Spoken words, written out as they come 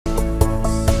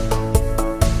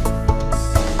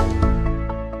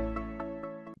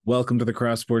Welcome to the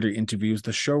Cross Border Interviews,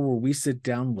 the show where we sit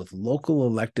down with local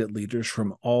elected leaders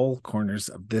from all corners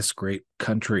of this great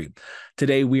country.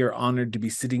 Today, we are honored to be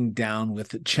sitting down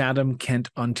with Chatham-Kent,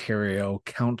 Ontario,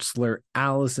 Councillor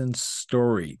Alysson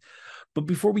Storey. But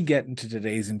before we get into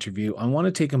today's interview, I want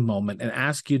to take a moment and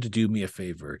ask you to do me a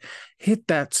favor. Hit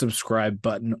that subscribe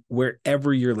button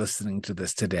wherever you're listening to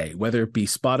this today, whether it be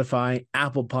Spotify,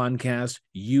 Apple Podcasts,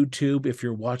 YouTube, if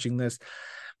you're watching this,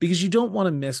 because you don't want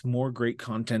to miss more great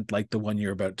content like the one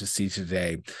you're about to see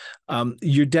today.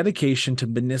 Your dedication to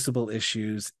municipal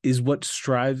issues is what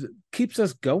keeps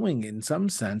us going in some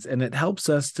sense, and it helps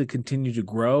us to continue to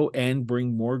grow and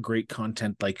bring more great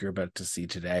content like you're about to see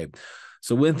today.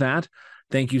 So with that,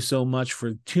 thank you so much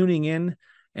for tuning in.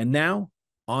 And now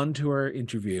on to our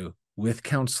interview with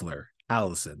Councillor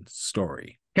Alysson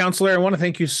Storey. Councillor, I want to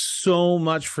thank you so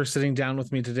much for sitting down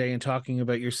with me today and talking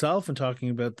about yourself and talking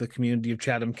about the community of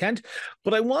Chatham-Kent.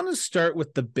 But I want to start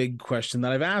with the big question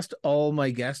that I've asked all my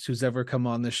guests who's ever come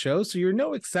on the show. So you're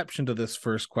no exception to this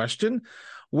first question.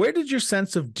 Where did your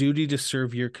sense of duty to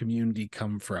serve your community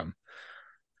come from?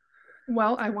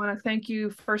 Well, I want to thank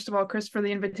you, first of all, Chris, for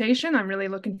the invitation. I'm really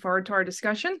looking forward to our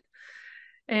discussion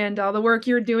and all the work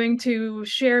you're doing to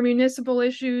share municipal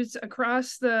issues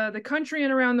across the country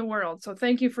and around the world. So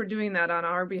thank you for doing that on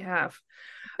our behalf.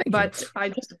 But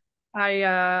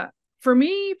for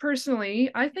me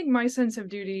personally, I think my sense of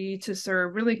duty to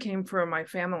serve really came from my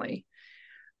family.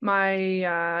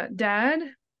 My dad,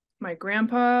 my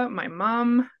grandpa, my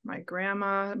mom, my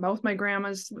grandma, both my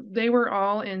grandmas, they were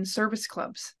all in service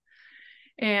clubs.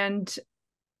 And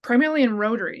primarily in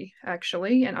Rotary,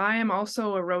 actually. And I am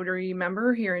also a Rotary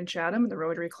member here in Chatham, the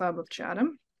Rotary Club of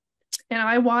Chatham. And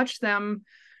I watched them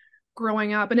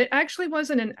growing up. And it actually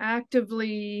wasn't an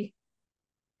actively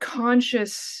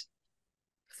conscious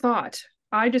thought.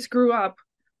 I just grew up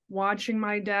watching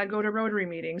my dad go to Rotary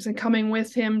meetings and coming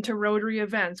with him to Rotary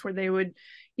events where they would,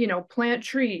 plant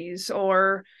trees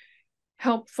or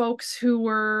help folks who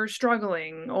were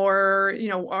struggling, or,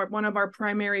 one of our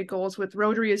primary goals with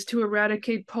Rotary is to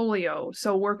eradicate polio.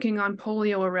 So working on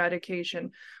polio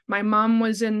eradication. My mom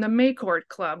was in the Maycourt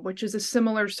Club, which is a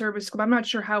similar service club. I'm not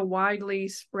sure how widely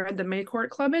spread the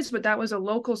Maycourt Club is, but that was a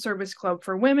local service club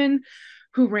for women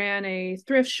who ran a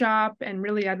thrift shop and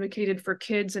really advocated for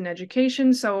kids and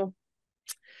education. So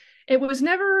it was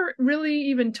never really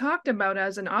even talked about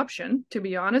as an option, to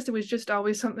be honest. It was just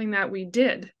always something that we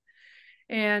did.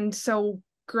 And so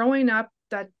growing up,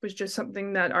 that was just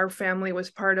something that our family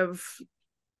was part of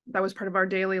our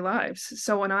daily lives.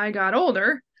 So when I got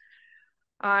older,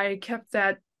 I kept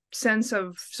that sense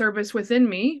of service within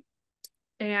me.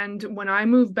 And when I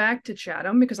moved back to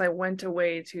Chatham, because I went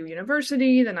away to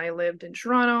university, then I lived in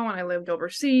Toronto and I lived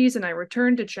overseas, and I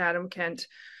returned to Chatham-Kent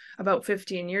about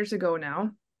 15 years ago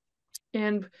now.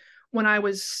 And when I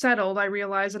was settled, I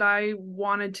realized that I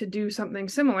wanted to do something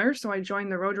similar. So I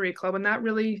joined the Rotary Club, and that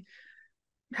really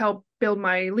helped build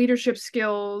my leadership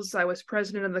skills. I was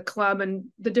president of the club, and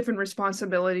the different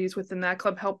responsibilities within that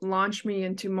club helped launch me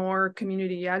into more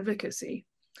community advocacy.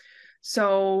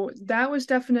 So that was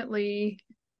definitely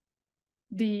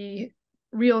the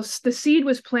seed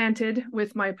was planted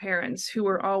with my parents, who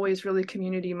were always really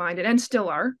community minded and still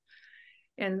are.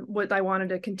 And what I wanted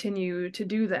to continue to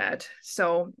do that.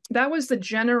 So that was the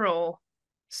general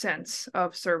sense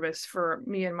of service for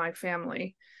me and my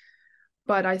family.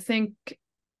 But I think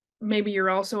maybe you're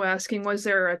also asking, was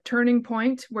there a turning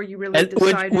point where you really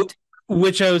decided?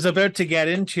 Which I was about to get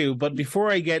into. But before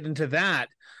I get into that,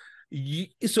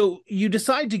 so you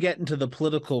decide to get into the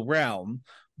political realm.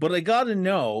 But I got to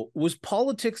know, was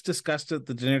politics discussed at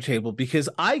the dinner table? Because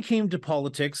I came to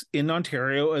politics in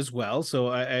Ontario as well, so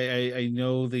I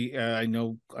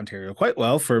know Ontario quite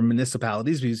well for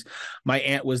municipalities, because my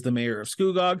aunt was the mayor of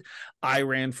Scugog. I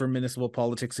ran for municipal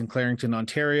politics in Clarington,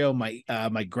 Ontario. My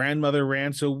grandmother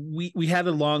ran, so we had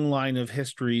a long line of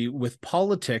history with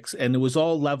politics, and it was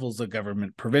all levels of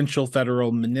government: provincial,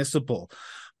 federal, municipal.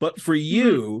 But for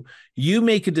you, you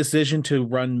make a decision to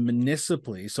run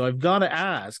municipally. So I've got to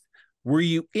ask, were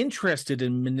you interested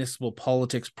in municipal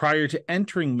politics prior to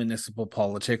entering municipal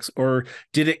politics, or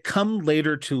did it come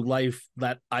later to life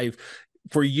that I've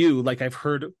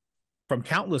heard from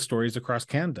countless stories across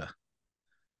Canada?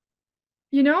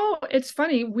 It's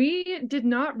funny. We did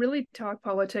not really talk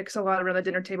politics a lot around the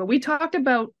dinner table. We talked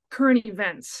about current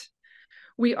events.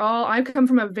 I come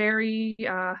from a very,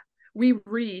 we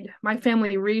read. My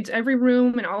family reads. Every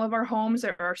room in all of our homes,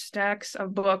 there are stacks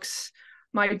of books.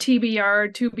 My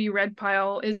TBR, to be read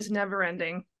pile is never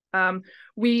ending.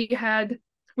 We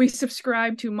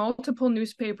subscribed to multiple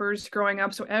newspapers growing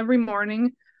up. So every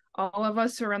morning, all of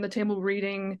us are around the table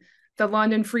reading the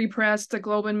London Free Press, the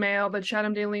Globe and Mail, the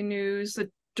Chatham Daily News, the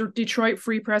Detroit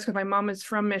Free Press, because my mom is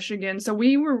from Michigan. So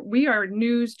we are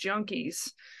news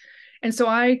junkies. And so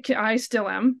I still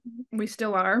am. We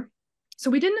still are.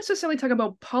 So we didn't necessarily talk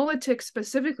about politics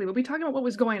specifically, but we talked about what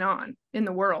was going on in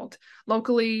the world,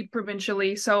 locally,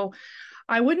 provincially. So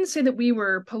I wouldn't say that we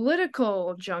were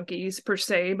political junkies per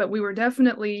se, but we were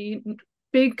definitely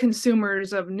big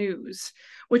consumers of news,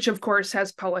 which of course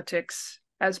has politics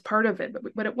as part of it,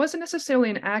 but it wasn't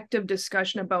necessarily an active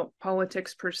discussion about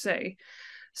politics per se.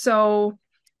 So,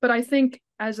 but I think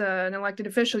as an elected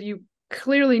official, you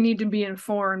clearly need to be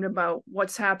informed about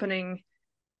what's happening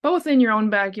both in your own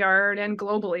backyard and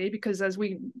globally, because as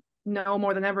we know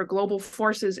more than ever, global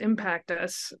forces impact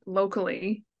us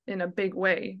locally in a big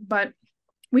way. But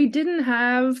we didn't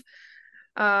have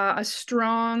a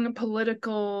strong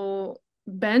political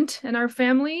bent in our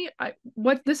family.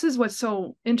 This is what's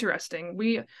so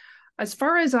interesting. As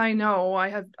far as I know,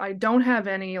 I don't have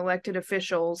any elected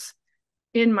officials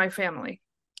in my family.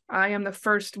 I am the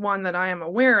first one that I am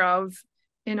aware of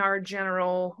in our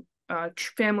general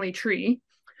family tree.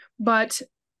 But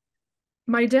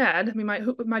my dad, I mean,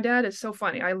 my dad is so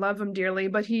funny. I love him dearly,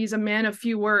 but he's a man of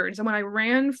few words. And when I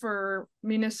ran for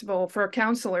a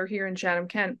councillor here in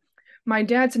Chatham-Kent, my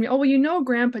dad said to me, "Oh, well, you know,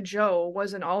 Grandpa Joe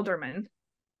was an alderman."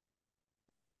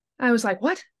 I was like,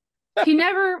 "What?" I'm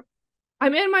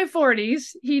in my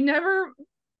 40s. He never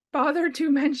bothered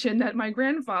to mention that my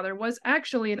grandfather was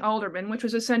actually an alderman, which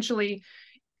was essentially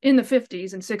in the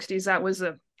 50s and 60s. That was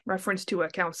a reference to a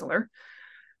councillor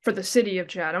for the city of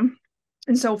Chatham.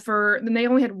 And so then they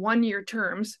only had 1-year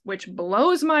terms, which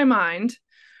blows my mind,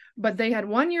 but they had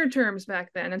 1-year terms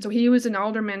back then. And so he was an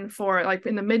alderman for like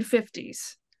in the mid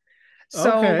 50s. So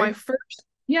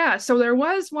so there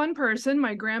was one person,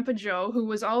 my Grandpa Joe, who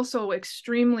was also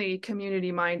extremely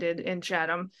community minded in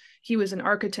Chatham. He was an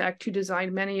architect who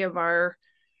designed many of our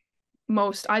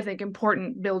most, I think,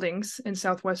 important buildings in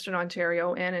southwestern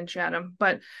Ontario and in Chatham.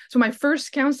 But so my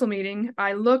first council meeting,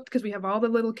 I looked, because we have all the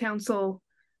little council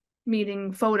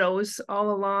meeting photos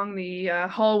all along the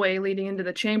hallway leading into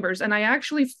the chambers, and I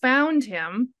actually found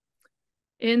him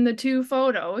in the 2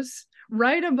 photos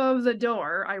right above the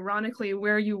door, ironically,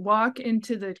 where you walk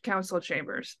into the council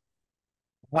chambers.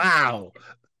 Wow.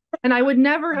 And I would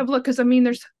never have looked, because I mean,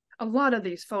 there's a lot of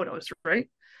these photos, right?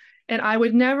 And I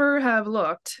would never have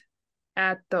looked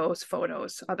at those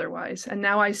photos otherwise. And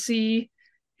now I see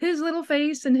his little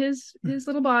face and his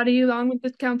little body along with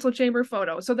the council chamber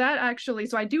photo. So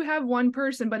I do have one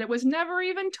person, but it was never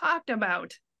even talked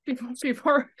about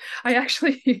before I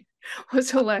actually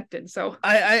was elected. So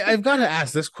I've got to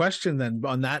ask this question then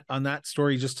on that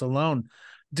story just alone.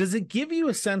 Does it give you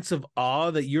a sense of awe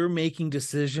that you're making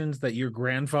decisions that your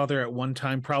grandfather at one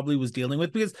time probably was dealing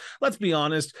with? Because let's be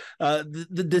honest,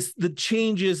 the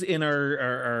changes in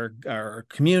our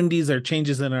communities, our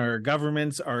changes in our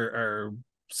governments are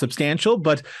substantial,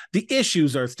 but the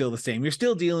issues are still the same. You're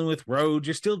still dealing with roads,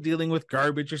 you're still dealing with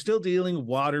garbage, you're still dealing with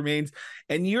water mains,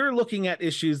 and you're looking at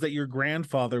issues that your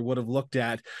grandfather would have looked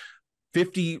at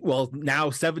 50, well,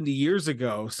 now 70 years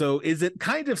ago. So is it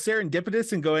kind of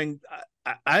serendipitous and going,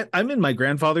 I'm in my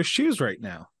grandfather's shoes right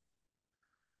now?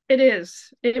 it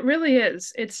is. It really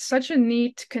is. It's such a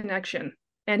neat connection.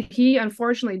 And he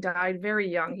unfortunately died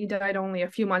very young. He died only a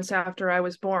few months after I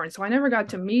was born. So I never got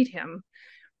to meet him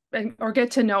or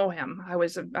get to know him. I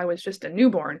was just a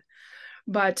newborn.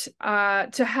 But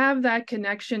to have that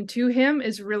connection to him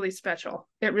is really special.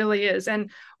 It really is. And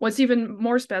what's even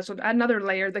more special, another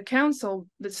layer, the council,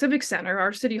 the civic center,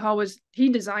 our city hall, he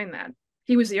designed that.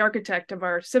 He was the architect of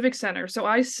our civic center. So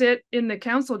I sit in the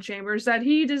council chambers that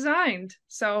he designed.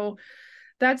 So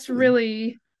that's it's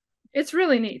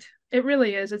really neat. It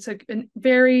really is. It's a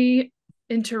very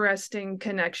interesting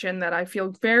connection that I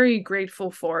feel very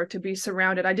grateful for, to be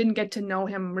surrounded. I didn't get to know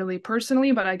him really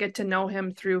personally, but I get to know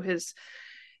him through his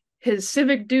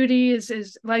civic duty,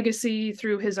 his legacy,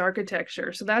 through his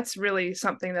architecture. So that's really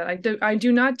something that I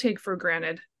do not take for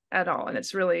granted at all. And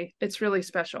it's really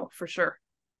special for sure.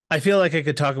 I feel like I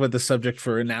could talk about the subject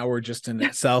for an hour just in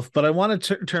itself, but I want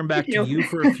to turn back to you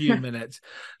for a few minutes.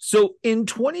 So in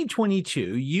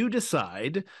 2022, you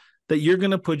decide that you're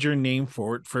going to put your name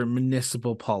forward for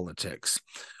municipal politics.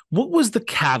 What was the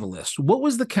catalyst? What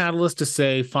was the catalyst to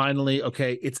say, finally,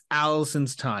 okay, it's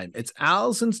Alysson's time. It's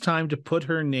Alysson's time to put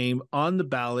her name on the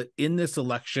ballot in this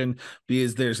election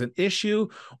because there's an issue,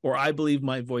 or I believe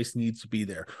my voice needs to be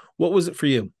there. What was it for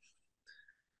you?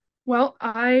 Well,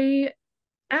 I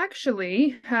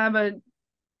actually have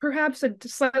perhaps a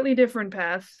slightly different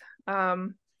path,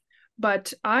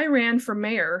 but I ran for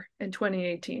mayor in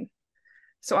 2018.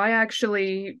 So I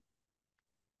actually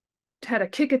had a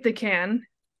kick at the can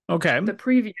Okay. the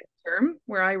previous term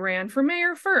where I ran for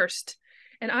mayor first.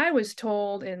 And I was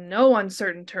told in no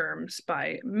uncertain terms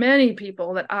by many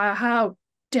people that how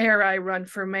dare I run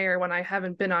for mayor when I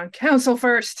haven't been on council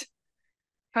first?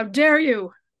 How dare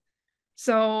you?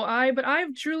 But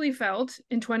I've truly felt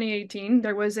in 2018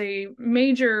 there was a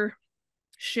major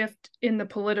shift in the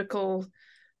political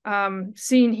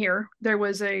scene here. There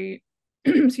was a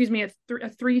excuse me, a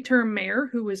three-term mayor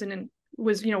who was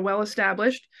well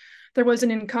established. There was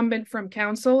an incumbent from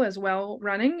council as well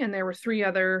running, and there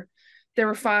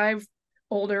were five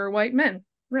older white men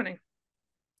running.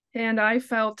 And I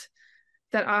felt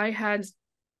that I had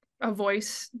a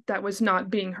voice that was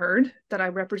not being heard, that I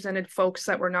represented folks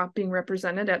that were not being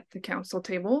represented at the council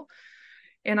table.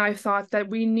 And I thought that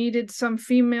we needed some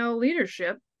female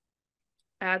leadership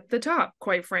at the top,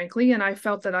 quite frankly. And I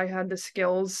felt that I had the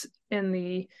skills and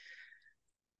the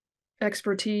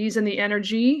expertise and the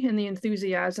energy and the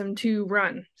enthusiasm to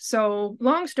run. So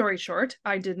long story short,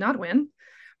 I did not win,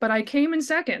 but I came in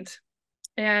second.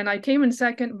 And I came in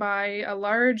second by a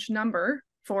large number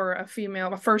for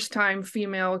a first-time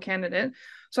female candidate.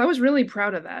 So I was really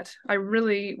proud of that. I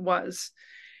really was.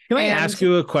 Can I ask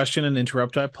you a question and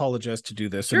interrupt? I apologize to do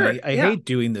this. Sure, And I hate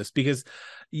doing this because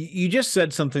you just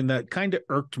said something that kind of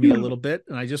irked me a little bit.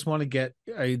 And I just want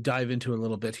to dive into a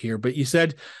little bit here. But you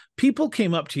said people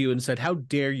came up to you and said, how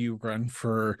dare you run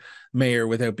for mayor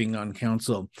without being on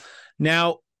council?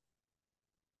 Now,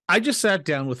 I just sat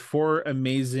down with four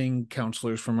amazing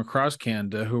councillors from across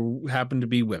Canada who happen to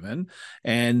be women,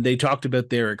 and they talked about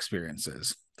their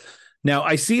experiences. Now,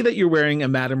 I see that you're wearing a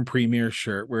Madam Premier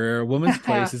shirt where a woman's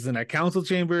place is in a council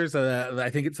chambers. I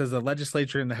think it says a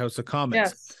legislature in the House of Commons.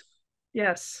 Yes.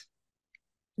 Yes.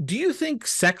 Do you think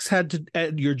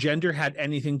your gender had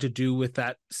anything to do with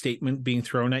that statement being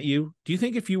thrown at you? Do you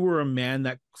think if you were a man,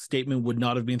 that statement would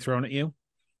not have been thrown at you?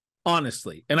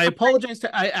 Honestly. And I apologize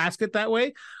I ask it that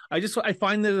way. I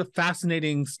find that a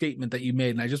fascinating statement that you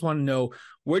made. And I just want to know,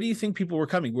 where do you think people were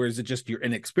coming? Where is it just your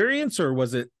inexperience, or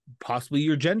was it possibly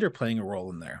your gender playing a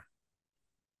role in there?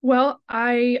 Well,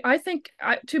 I think,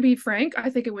 to be frank,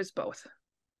 I think it was both.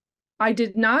 I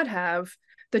did not have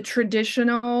the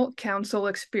traditional council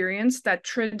experience that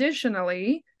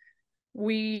traditionally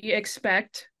we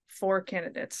expect for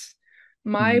candidates.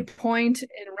 My point in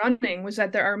running was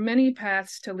that there are many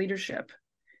paths to leadership,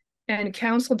 and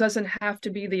council doesn't have to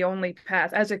be the only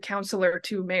path as a councillor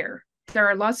to mayor. There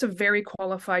are lots of very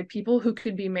qualified people who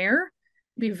could be mayor,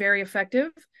 be very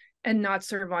effective, and not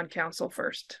serve on council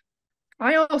first.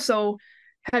 I also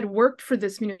had worked for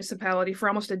this municipality for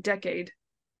almost a decade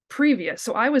previous,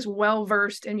 so I was well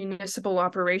versed in municipal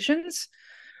operations,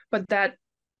 but that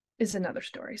is another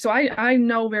story. So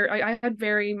I had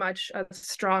very much a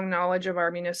strong knowledge of our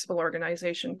municipal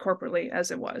organization corporately as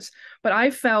it was. But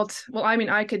I felt, well, I mean,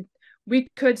 we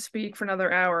could speak for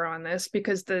another hour on this,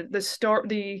 because the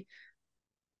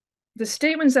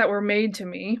statements that were made to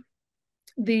me,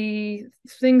 the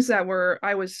things that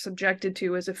I was subjected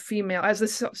to as a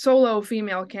solo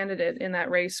female candidate in that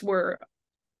race were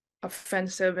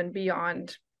offensive and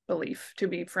beyond belief, to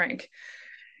be frank.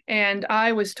 And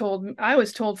I was told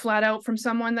flat out from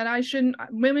someone that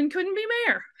women couldn't be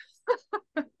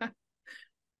mayor.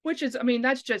 Which is, I mean,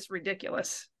 that's just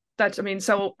ridiculous.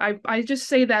 So I just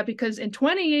say that because in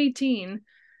 2018,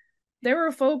 there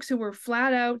were folks who were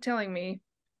flat out telling me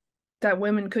that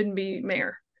women couldn't be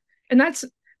mayor. And that's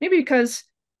maybe because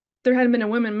there hadn't been a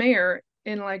woman mayor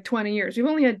in like 20 years. We've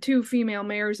only had 2 female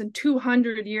mayors in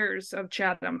 200 years of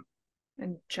Chatham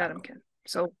and Chatham-Kent.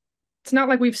 So it's not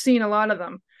like we've seen a lot of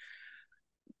them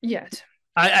yet.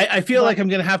 I feel like I'm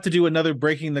going to have to do another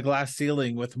Breaking the Glass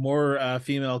Ceiling with more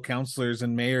female councillors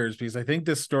and mayors, because I think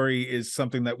this story is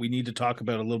something that we need to talk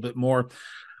about a little bit more.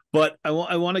 But I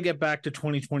want to get back to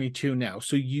 2022 now.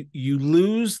 So you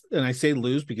lose, and I say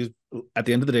lose because at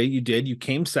the end of the day, you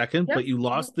came second, but you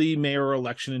lost the mayoral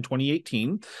election in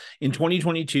 2018. In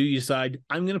 2022, you decide,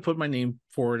 I'm going to put my name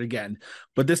forward again,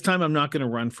 but this time I'm not going to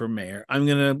run for mayor. I'm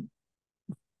going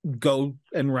to go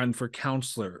and run for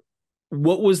councillor.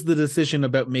 What was the decision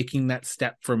about making that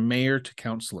step from mayor to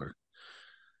councillor?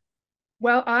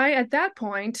 Well, at that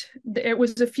point, it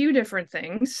was a few different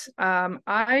things.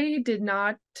 I did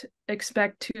not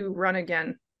expect to run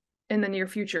again in the near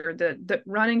future. The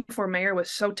running for mayor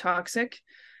was so toxic.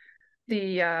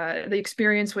 The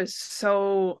experience was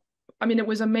so, I mean, it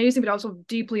was amazing, but also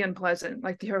deeply unpleasant.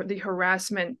 Like the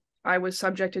harassment I was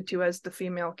subjected to as the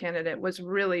female candidate was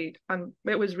really,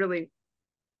 it was really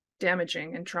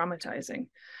damaging and traumatizing.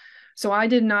 So I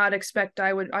did not expect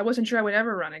I wasn't sure I would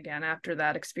ever run again after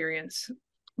that experience.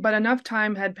 But enough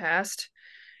time had passed,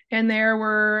 and there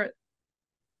were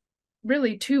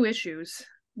really two issues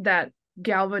that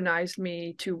galvanized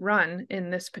me to run in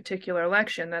this particular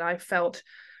election that I felt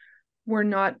were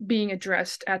not being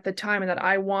addressed at the time and that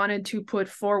I wanted to put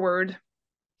forward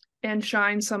and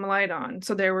shine some light on.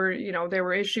 So there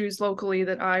were issues locally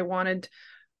that I wanted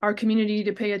our community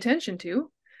to pay attention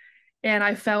to. And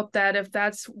I felt that if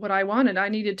that's what I wanted, I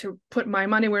needed to put my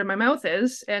money where my mouth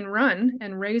is and run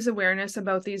and raise awareness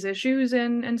about these issues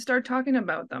and start talking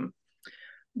about them.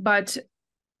 But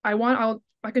I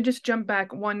could just jump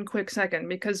back one quick second,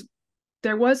 because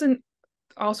there wasn't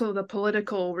also the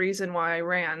political reason why I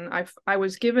ran. I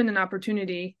was given an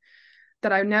opportunity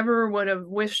that I never would have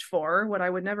wished for, what I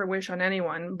would never wish on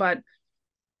anyone, but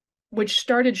which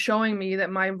started showing me that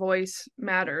my voice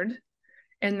mattered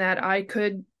and that I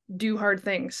could do hard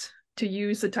things, to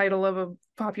use the title of a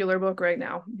popular book right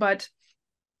now. But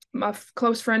a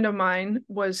close friend of mine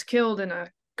was killed in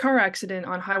a car accident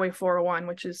on Highway 401,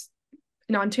 which is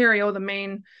in Ontario, the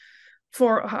main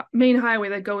highway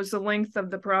that goes the length of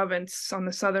the province on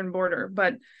the southern border.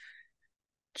 But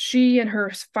she and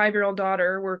her 5-year-old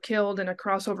daughter were killed in a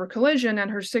crossover collision,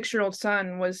 and her 6-year-old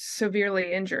son was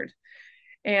severely injured.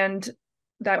 And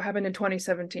that happened in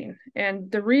 2017.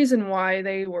 And the reason why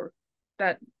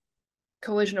that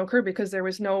collision occurred because there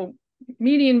was no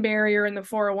median barrier in the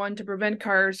 401 to prevent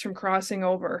cars from crossing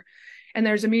over. And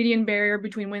there's a median barrier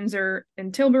between Windsor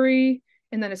and Tilbury,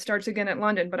 and then it starts again at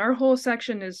London. But our whole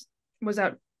section was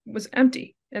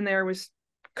empty, and there was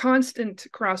constant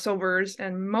crossovers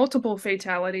and multiple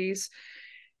fatalities.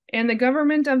 And the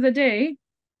government of the days,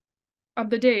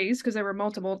 because there were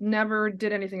multiple, never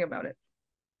did anything about it.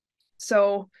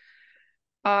 So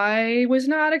I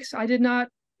did not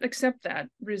accept that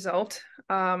result.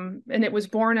 And it was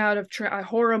born out of a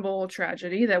horrible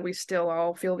tragedy that we still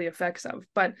all feel the effects of.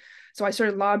 But so I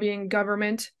started lobbying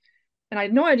government, and I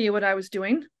had no idea what I was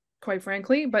doing, quite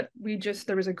frankly, but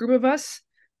there was a group of us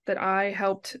that I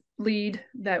helped lead,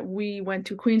 that we went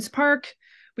to Queen's Park.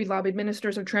 We lobbied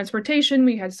ministers of transportation.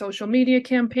 We had social media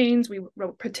campaigns. We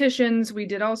wrote petitions. We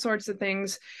did all sorts of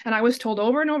things. And I was told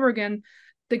over and over again,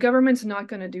 the government's not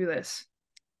going to do this.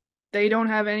 They don't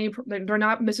have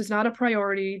this is not a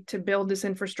priority to build this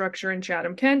infrastructure in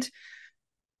Chatham-Kent.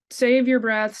 Save your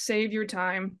breath, save your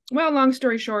time. Well, long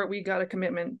story short, we got a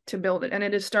commitment to build it, and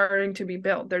it is starting to be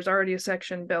built. There's already a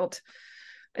section built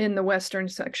in the western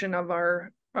section of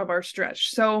our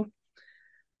stretch. So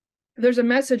there's a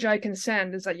message I can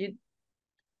send, is that you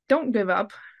don't give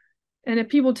up. And if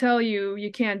people tell you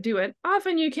you can't do it,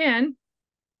 often you can.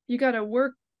 You got to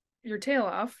work your tail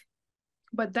off.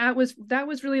 But that was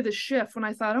really the shift when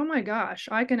I thought, oh my gosh,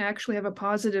 I can actually have a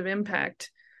positive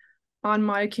impact on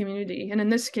my community, and in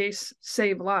this case,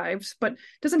 save lives. But it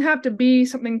doesn't have to be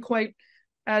something quite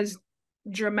as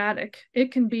dramatic.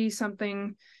 It can be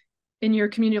something in your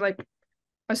community, like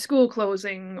a school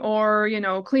closing, or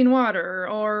clean water,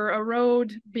 or a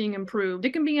road being improved.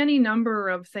 It can be any number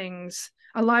of things,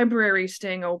 a library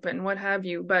staying open, what have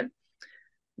you. But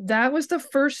that was the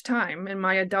first time in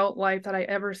my adult life that I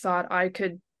ever thought I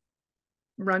could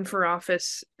run for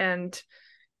office and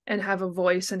have a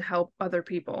voice and help other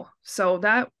people. So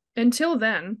that, until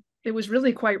then, it was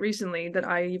really quite recently that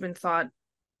I even thought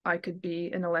I could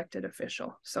be an elected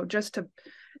official. So just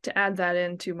to add that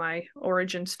into my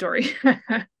origin story.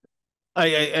 I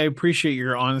appreciate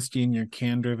your honesty and your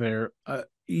candor there.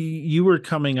 You were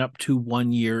coming up to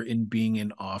 1 year in being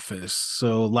in office.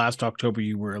 So last October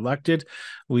you were elected.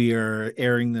 We are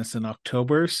airing this in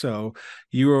October. So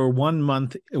you are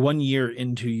 1 year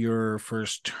into your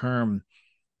first term.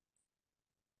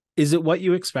 Is it what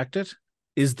you expected?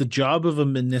 Is the job of a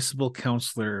municipal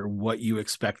councillor what you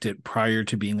expected prior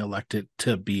to being elected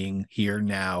to being here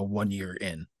now 1 year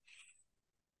in?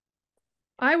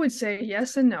 I would say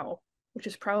yes and no, which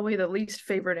is probably the least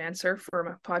favorite answer from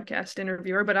a podcast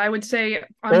interviewer, but I would say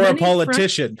or a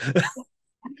politician.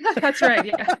 That's right.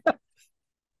 Yeah.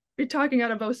 You're talking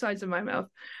out of both sides of my mouth.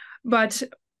 But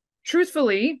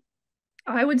truthfully,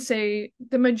 I would say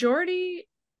the majority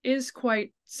is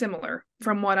quite similar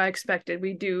from what I expected.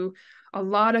 We do a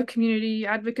lot of community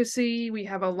advocacy. We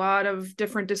have a lot of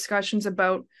different discussions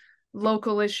about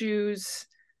local issues.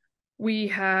 We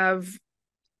have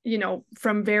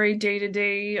from very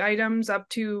day-to-day items up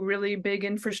to really big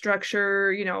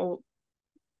infrastructure,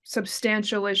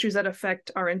 substantial issues that affect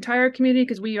our entire community,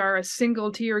 because we are a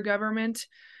single-tier government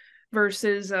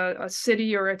versus a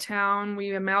city or a town.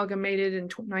 We amalgamated in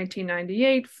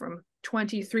 1998 from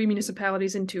 23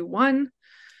 municipalities into one.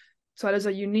 So that is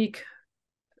a unique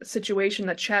situation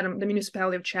that the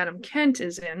municipality of Chatham-Kent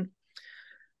is in.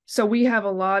 So we have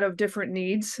a lot of different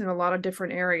needs in a lot of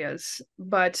different areas.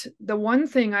 But the one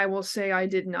thing I will say I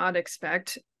did not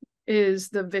expect is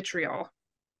the vitriol.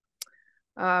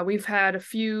 We've had a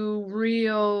few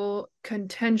real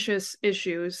contentious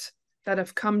issues that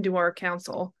have come to our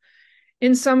council.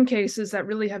 In some cases, that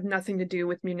really have nothing to do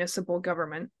with municipal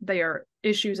government. They are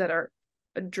issues that are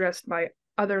addressed by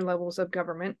other levels of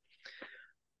government.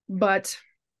 But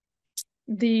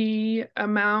the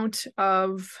amount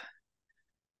of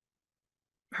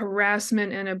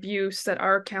harassment and abuse that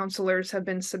our councillors have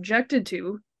been subjected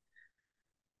to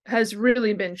has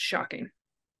really been shocking.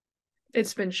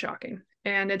 It's been shocking,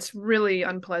 and it's really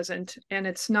unpleasant. And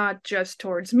it's not just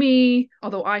towards me,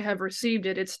 although I have received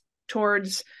it, it's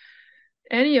towards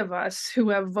any of us who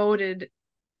have voted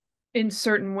in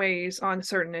certain ways on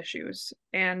certain issues.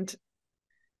 And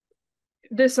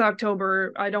this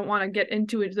October, I don't want to get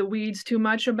into the weeds too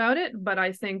much about it, but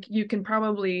I think you can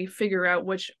probably figure out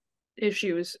which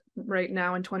issues right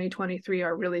now in 2023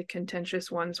 are really contentious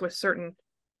ones with certain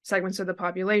segments of the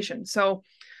population. So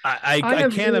I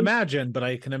can't imagine, but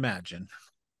I can imagine.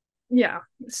 Yeah.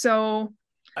 So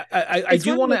I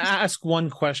do want to ask one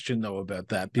question though about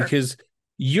that, because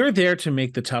you're there to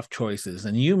make the tough choices,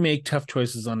 and you make tough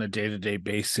choices on a day-to-day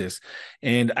basis.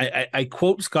 And I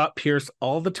quote Scott Pierce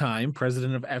all the time,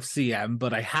 president of FCM,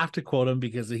 but I have to quote him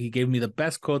because he gave me the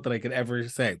best quote that I could ever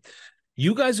say.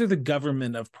 You guys are the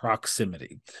government of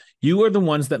proximity. You are the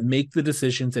ones that make the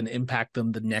decisions and impact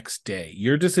them the next day.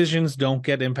 Your decisions don't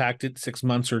get impacted 6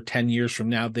 months or 10 years from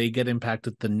now. They get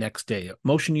impacted the next day. A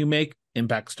motion you make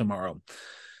impacts tomorrow.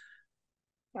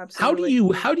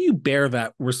 Absolutely. How do you bear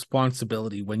that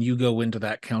responsibility when you go into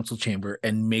that council chamber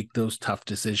and make those tough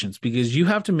decisions? Because you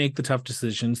have to make the tough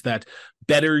decisions that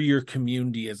better your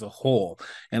community as a whole.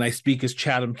 And I speak as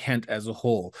Chatham-Kent as a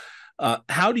whole.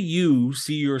 How do you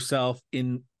see yourself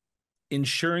in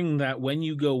ensuring that when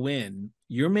you go in,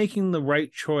 you're making the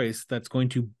right choice that's going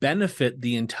to benefit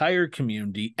the entire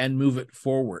community and move it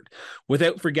forward,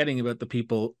 without forgetting about the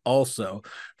people also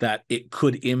that it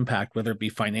could impact, whether it be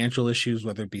financial issues,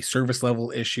 whether it be service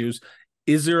level issues?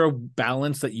 Is there a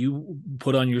balance that you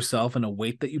put on yourself and a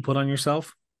weight that you put on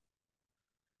yourself?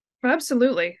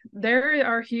 Absolutely. There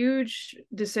are huge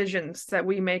decisions that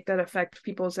we make that affect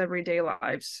people's everyday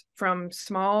lives, from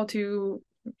small to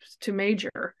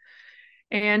major.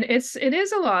 And it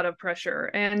is a lot of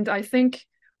pressure. And I think,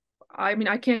 I mean,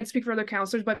 I can't speak for other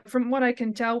counselors, but from what I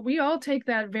can tell, we all take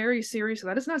that very seriously.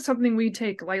 That is not something we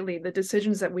take lightly, the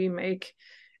decisions that we make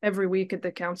every week at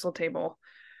the council table.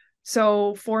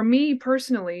 So for me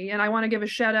personally, and I want to give a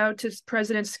shout out to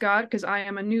President Scott, because I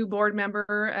am a new board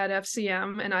member at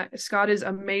FCM, and Scott is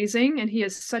amazing, and he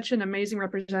is such an amazing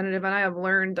representative, and I have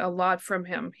learned a lot from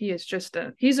him. He is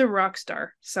he's a rock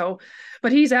star. So,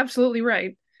 but he's absolutely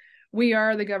right. We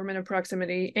are the government of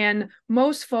proximity, and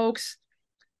most folks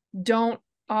don't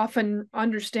often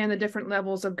understand the different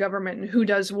levels of government and who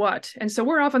does what. And so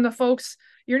we're often the folks,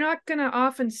 you're not going to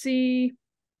often see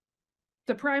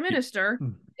the prime minister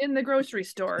in the grocery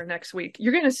store next week.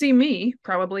 You're going to see me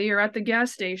probably, or at the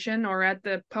gas station, or at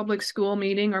the public school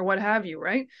meeting, or what have you,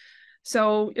 right?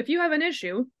 So if you have an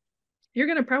issue, you're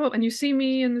going to probably, and you see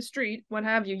me in the street, what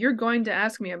have you, you're going to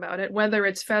ask me about it, whether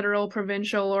it's federal,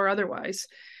 provincial, or otherwise.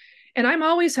 And I'm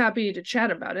always happy to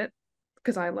chat about it,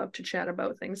 because I love to chat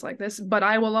about things like this. But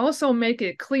I will also make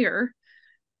it clear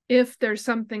if there's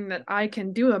something that I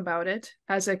can do about it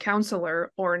as a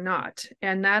counselor or not.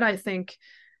 And that, I think,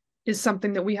 is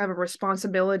something that we have a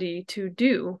responsibility to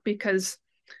do, because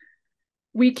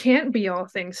we can't be all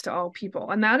things to all people.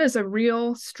 And that is a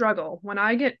real struggle. When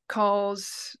I get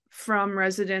calls from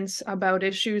residents about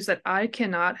issues that I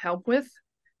cannot help with,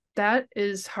 that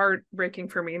is heartbreaking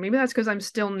for me. Maybe that's because I'm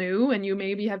still new, and you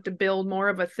maybe have to build more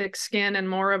of a thick skin and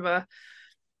more of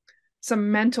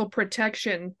some mental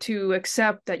protection to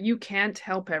accept that you can't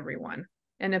help everyone.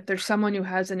 And if there's someone who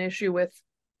has an issue with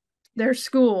their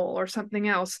school or something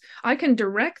else, I can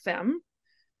direct them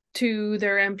to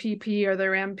their MPP or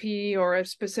their MP or a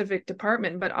specific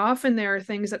department. But often there are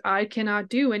things that I cannot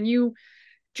do. And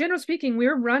generally speaking,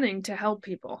 we're running to help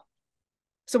people.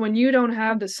 So when you don't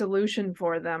have the solution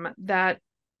for them, that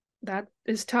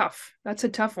is tough. That's a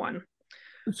tough one.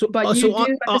 So,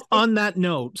 on that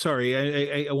note,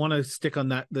 sorry, I want to stick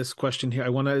on this question here. I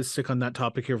want to stick on that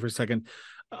topic here for a second.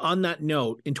 On that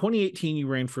note, in 2018, you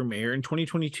ran for mayor. In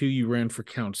 2022, you ran for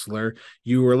councillor.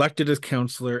 You were elected as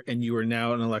councillor, and you are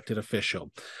now an elected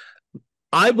official.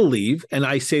 I believe, and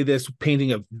I say this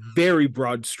painting a very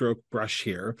broad stroke brush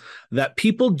here, that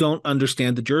people don't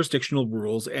understand the jurisdictional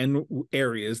rules and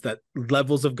areas that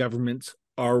levels of governments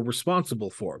are responsible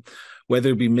for, whether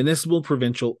it be municipal,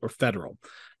 provincial, or federal.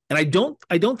 And I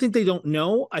don't think they don't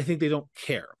know. I think they don't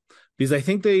care, because I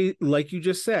think they, like you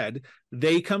just said,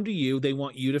 they come to you, they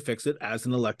want you to fix it as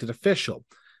an elected official.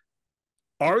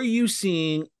 Are you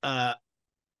seeing a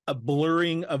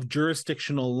blurring of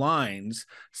jurisdictional lines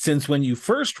since when you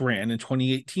first ran in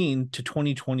 2018 to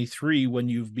 2023, when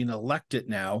you've been elected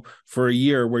now for a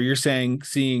year, where you're seeing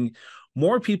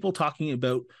more people talking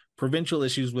about provincial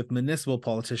issues with municipal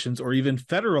politicians, or even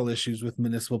federal issues with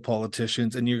municipal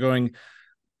politicians, and you're going,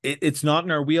 it's not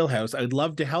in our wheelhouse. I'd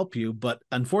love to help you, but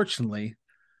unfortunately,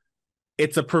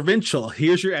 it's a provincial.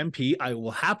 Here's your MP. I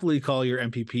will happily call your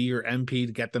MPP or MP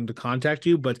to get them to contact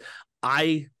you, but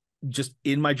I just,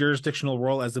 in my jurisdictional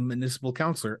role as a municipal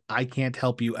councillor, I can't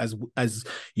help you as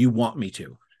you want me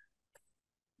to.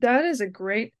 That is a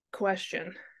great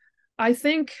question. I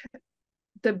think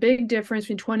the big difference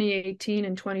between 2018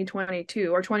 and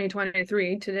 2022 or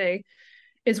 2023 today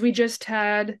is we just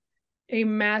had a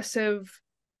massive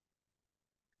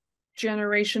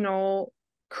generational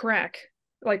crack,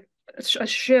 like a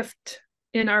shift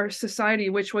in our society,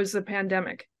 which was the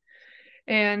pandemic.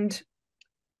 And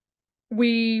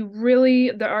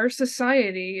our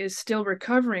society is still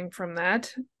recovering from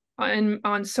that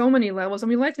on so many levels, and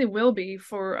we likely will be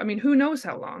for, I mean, who knows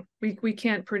how long. We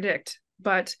can't predict,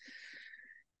 but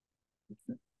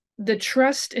the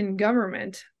trust in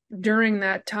government during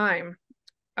that time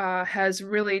has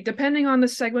really, depending on the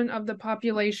segment of the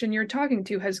population you're talking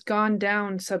to, has gone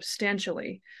down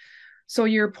substantially. So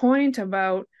your point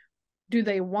about, do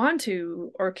they want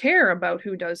to or care about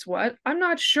who does what? I'm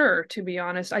not sure, to be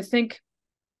honest. I think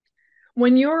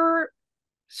when you're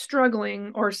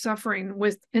struggling or suffering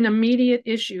with an immediate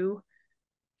issue,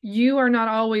 you are not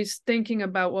always thinking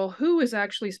about, well, who is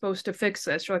actually supposed to fix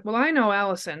this? You're like, well, I know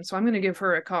Alysson, so I'm going to give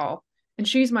her a call. And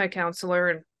she's my counselor,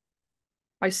 and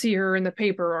I see her in the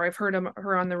paper, or I've heard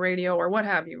her on the radio, or what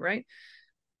have you, right?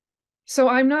 So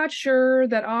I'm not sure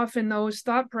that often those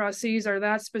thought processes are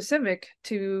that specific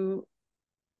to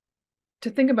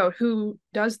think about who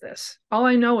does this. All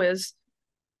I know is,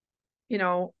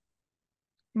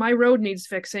 my road needs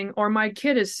fixing, or my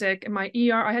kid is sick and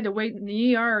I had to wait in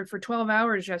the ER for 12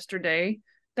 hours yesterday.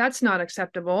 That's not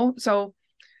acceptable. So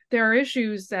there are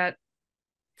issues that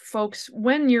folks,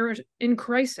 when you're in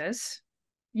crisis,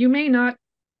 you may not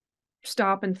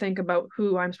stop and think about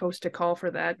who I'm supposed to call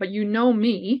for that, but you know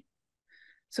me,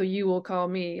 so you will call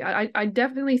me. I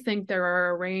definitely think there are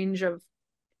a range of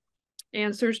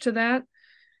answers to that.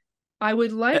 I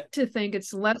would like to think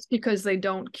it's less because they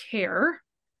don't care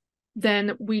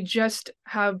than we just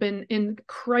have been in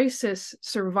crisis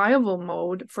survival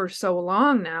mode for so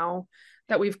long now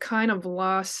that we've kind of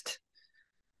lost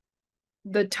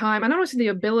the time. I don't want to say the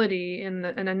ability in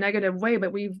a negative way,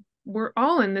 but we're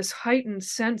all in this heightened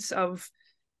sense of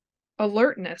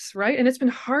alertness, right? And it's been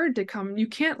hard to you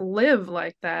can't live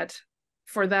like that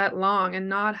for that long and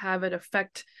not have it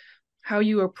affect how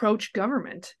you approach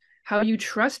government, how you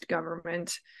trust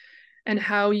government, and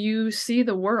how you see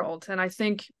the world. And I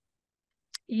think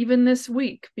even this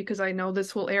week, because I know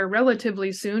this will air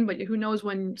relatively soon, but who knows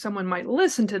when someone might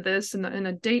listen to this in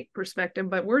a date perspective,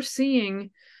 but we're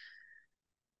seeing,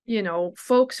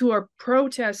 folks who are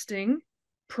protesting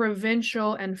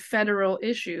provincial and federal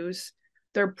issues.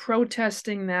 They're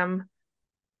protesting them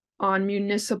on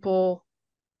municipal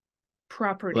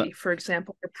property, for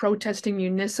example. They're protesting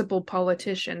municipal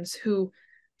politicians who,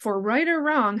 for right or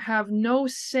wrong, have no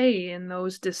say in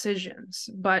those decisions.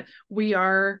 But we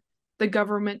are the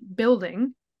government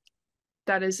building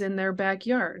that is in their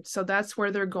backyard. So that's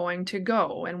where they're going to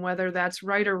go. And whether that's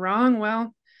right or wrong,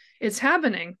 well, it's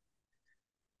happening.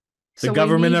 The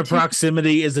government of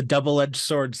proximity is a double-edged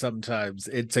sword sometimes.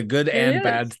 It's a good and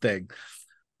bad thing.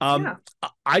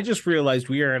 I just realized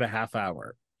we are at a half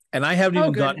hour, and I haven't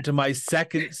even gotten to my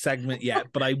second segment yet.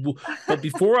 But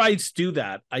before I do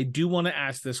that, I do want to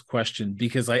ask this question,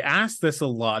 because I ask this a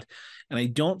lot, and I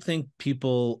don't think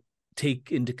people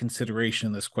take into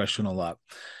consideration this question a lot.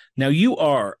 Now, you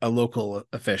are a local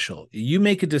official. You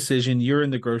make a decision, you're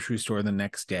in the grocery store the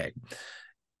next day.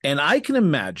 And I can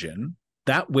imagine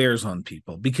that wears on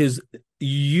people, because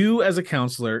you as a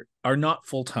counselor are not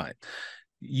full-time.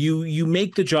 You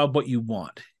make the job what you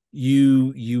want.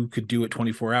 You could do it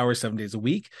 24 hours, 7 days a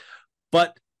week,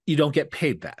 but you don't get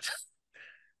paid that.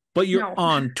 But you're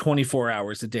on 24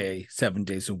 hours a day, 7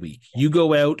 days a week. You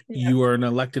go out, you are an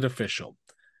elected official.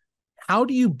 How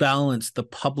do you balance the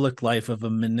public life of a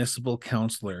municipal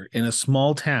councillor in a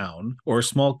small town or a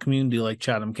small community like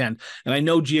Chatham-Kent? And I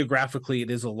know geographically it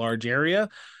is a large area,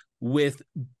 with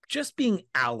just being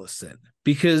Alysson,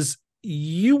 because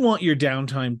you want your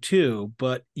downtime too,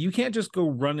 but you can't just go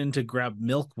run in to grab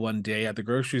milk one day at the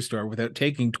grocery store without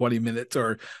taking 20 minutes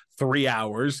or 3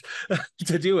 hours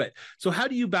to do it. So how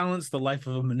do you balance the life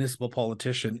of a municipal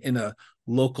politician in a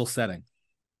local setting?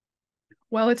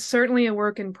 Well, it's certainly a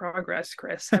work in progress,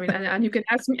 Chris. I mean, and you can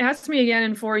ask me again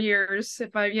in 4 years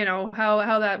if I,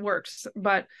 how that works.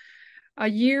 But a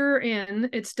year in,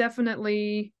 it's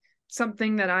definitely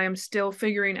something that I am still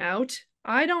figuring out.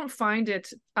 I don't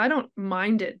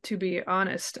mind it, to be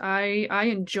honest. I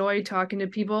enjoy talking to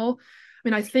people. I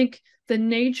mean, I think the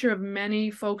nature of many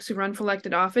folks who run for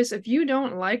elected office, if you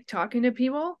don't like talking to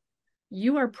people,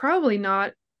 you are probably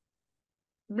not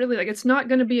really, like, it's not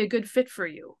going to be a good fit for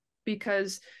you,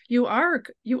 because you are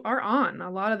on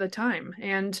a lot of the time.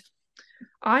 And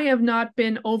I have not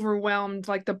been overwhelmed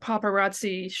like the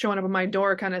paparazzi showing up at my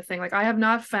door kind of thing. Like, I have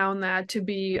not found that to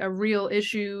be a real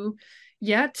issue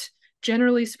yet,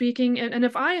 generally speaking. And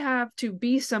if I have to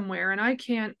be somewhere and I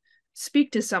can't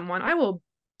speak to someone, I will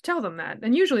tell them that.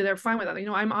 And usually they're fine with that.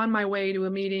 I'm on my way to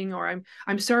a meeting, or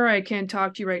I'm sorry I can't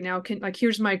talk to you right now.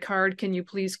 Here's my card. Can you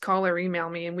please call or email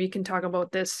me and we can talk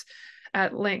about this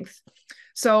at length.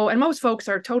 So, and most folks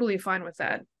are totally fine with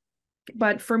that.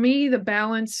 But for me, the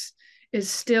balance is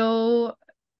still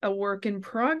a work in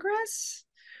progress.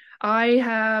 I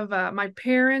have my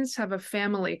parents have a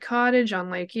family cottage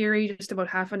on Lake Erie, just about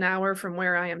half an hour from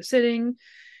where I am sitting,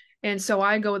 and so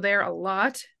I go there a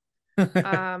lot,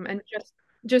 and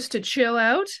just to chill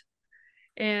out.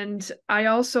 And I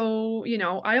also,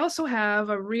 have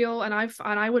a real, and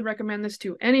I would recommend this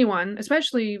to anyone,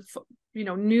 especially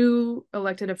new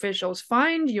elected officials.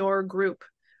 Find your group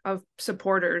of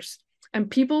supporters and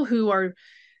people who are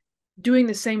doing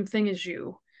the same thing as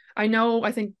you.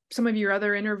 I think some of your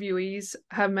other interviewees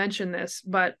have mentioned this,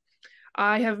 but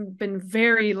I have been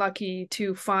very lucky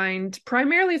to find,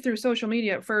 primarily through social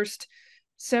media at first,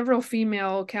 several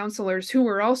female councillors who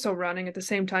were also running at the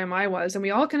same time I was. And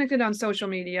we all connected on social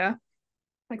media,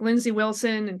 like Lindsay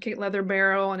Wilson and Kate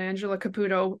Leatherbarrow and Angela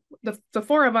Caputo. The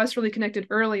four of us really connected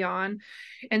early on.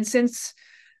 And since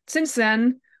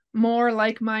then, more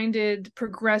like-minded,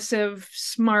 progressive,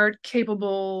 smart,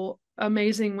 capable,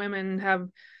 amazing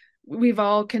women we've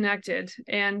all connected.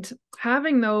 And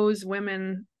having those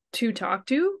women to talk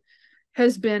to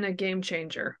has been a game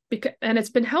changer, and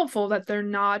it's been helpful that they're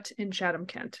not in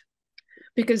Chatham-Kent,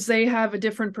 because they have a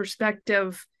different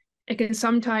perspective. It can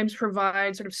sometimes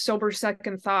provide sort of sober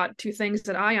second thought to things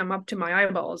that I am up to my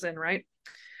eyeballs in, right?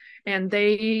 And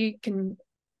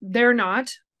they're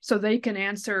not, so they can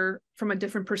answer from a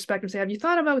different perspective. Say, have you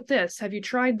thought about this? Have you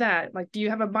tried that? Like, do you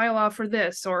have a bylaw for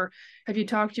this? Or have you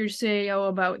talked to your CAO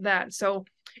about that? So,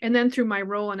 and then through my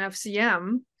role in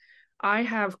FCM, I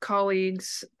have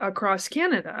colleagues across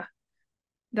Canada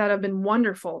that have been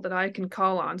wonderful that I can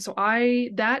call on. So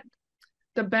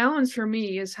the balance for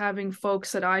me is having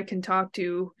folks that I can talk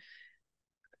to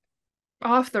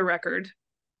off the record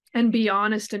and be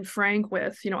honest and frank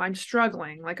with, I'm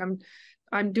struggling. Like,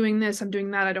 I'm doing this, I'm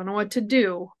doing that. I don't know what to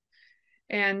do.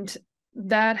 And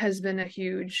that has been a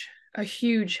huge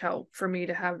help for me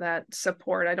to have that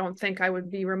support. I don't think I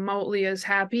would be remotely as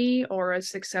happy or as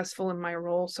successful in my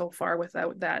role so far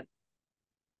without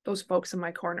those folks in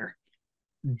my corner.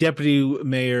 Deputy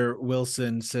Mayor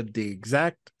Wilson said the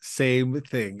exact same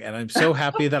thing, and I'm so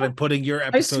happy that I'm putting your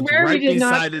episodes right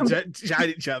beside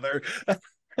each other.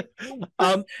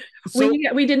 So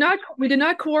we did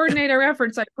not coordinate our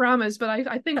efforts, I promise, but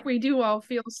I think we do all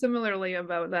feel similarly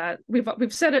about that.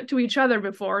 We've said it to each other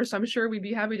before, so I'm sure we'd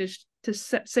be happy to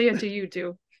say it to you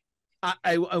too.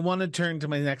 I want to turn to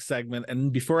my next segment.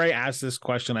 And before I ask this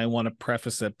question, I want to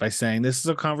preface it by saying this is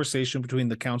a conversation between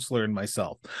the councillor and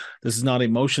myself. This is not a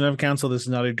motion of council. This is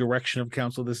not a direction of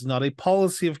council. This is not a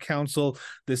policy of council.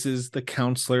 This is the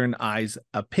councillor and I's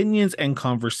opinions and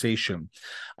conversation.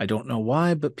 I don't know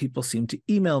why, but people seem to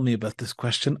email me about this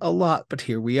question a lot, but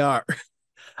here we are.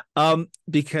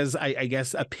 Because I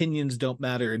guess opinions don't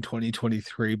matter in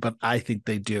 2023, but I think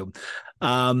they do.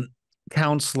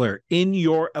 Councillor, in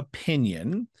your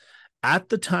opinion, at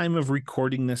the time of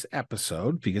recording this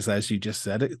episode, because as you just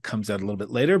said, it comes out a little bit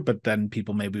later, but then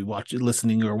people may be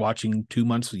listening or watching 2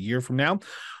 months, a year from now,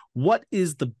 what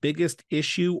is the biggest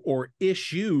issue or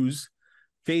issues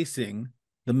facing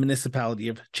the municipality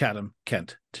of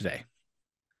Chatham-Kent today?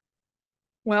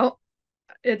 Well,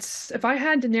 if I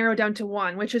had to narrow down to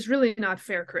one, which is really not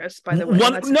fair, Chris, by the way.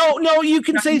 No, you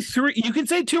can say three. You can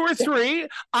say two or three.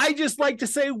 I just like to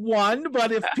say one,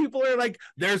 but if people are like,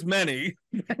 there's many,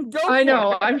 I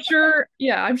know. I'm sure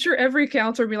every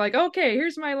councillor would be like, okay,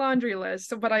 here's my laundry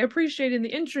list. But I appreciate, in the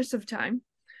interest of time,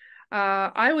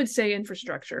 I would say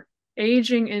infrastructure.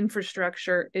 aging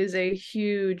infrastructure is a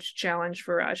huge challenge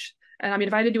for us. And I mean,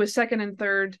 if I had to do a second and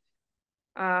third,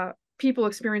 people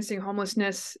experiencing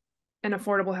homelessness and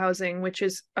affordable housing, which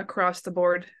is across the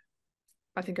board,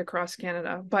 I think across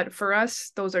Canada. But for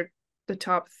us, those are the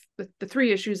top, the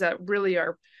three issues that really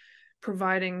are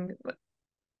providing,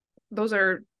 those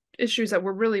are issues that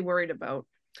we're really worried about.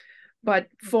 But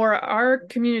for our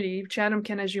community,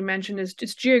 Chatham-Kent, as you mentioned, is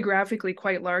just geographically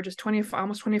quite large. It's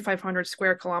almost 2,500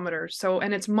 square kilometers. So,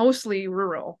 and it's mostly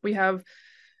rural. We have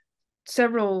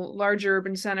several large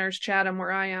urban centers. Chatham,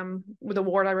 where I am, with the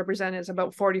ward I represent, is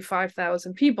about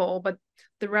 45,000 people, but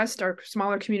the rest are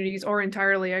smaller communities or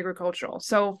entirely agricultural.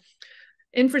 So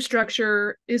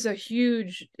infrastructure is a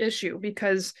huge issue,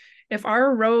 because if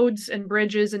our roads and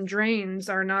bridges and drains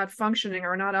are not functioning,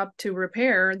 are not up to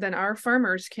repair, then our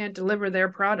farmers can't deliver their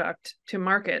product to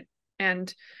market.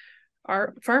 And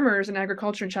our farmers and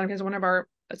agriculture in Chatham is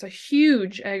it's a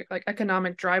huge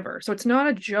economic driver. So it's not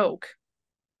a joke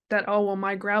that, oh, well,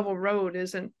 my gravel road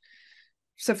isn't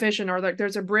sufficient, or like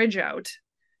there's a bridge out.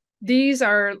 These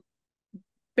are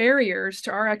barriers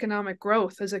to our economic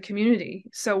growth as a community.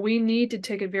 So we need to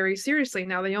take it very seriously.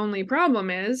 Now, the only problem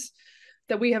is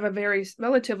that we have a very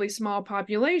relatively small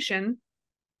population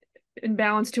in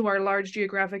balance to our large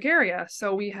geographic area.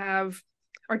 So we have,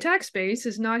 our tax base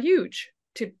is not huge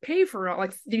to pay for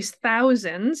like these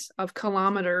thousands of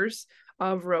kilometers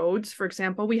of roads. For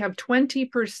example, we have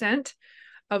 20%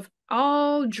 of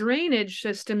all drainage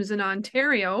systems in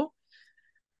Ontario,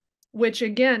 which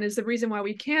again is the reason why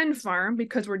we can farm,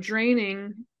 because we're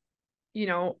draining,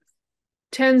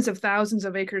 tens of thousands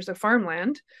of acres of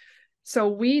farmland.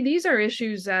 So these are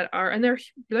issues that are, and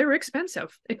they're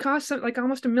expensive. It costs like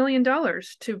almost $1 million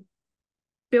to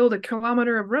build a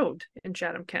kilometer of road in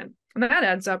Chatham-Kent. And that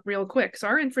adds up real quick. So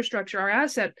our infrastructure, our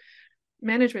asset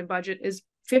management budget is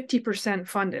 50%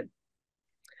 funded.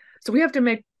 So we have to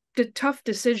make the tough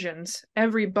decisions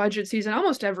every budget season,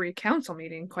 almost every council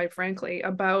meeting, quite frankly,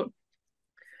 about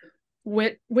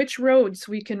which roads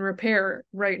we can repair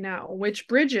right now, which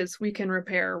bridges we can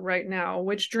repair right now,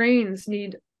 which drains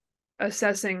need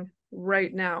assessing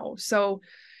right now. So,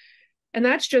 and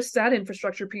that's just that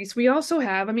infrastructure piece. We also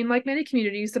have, I mean, like many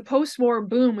communities, the post-war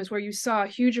boom is where you saw a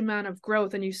huge amount of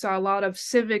growth, and you saw a lot of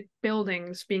civic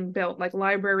buildings being built, like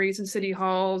libraries and city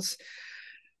halls,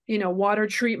 water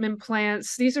treatment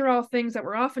plants. These are all things that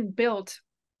were often built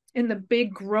in the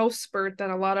big growth spurt that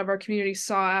a lot of our communities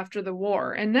saw after the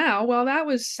war. And now, well, that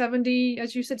was 70,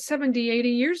 as you said, 70, 80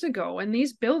 years ago. And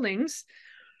these buildings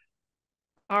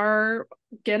are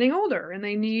getting older, and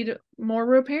they need more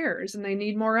repairs, and they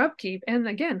need more upkeep. And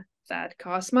again, that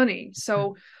costs money.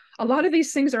 So a lot of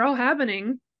these things are all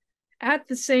happening at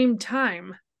the same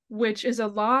time, which is a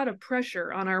lot of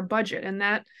pressure on our budget.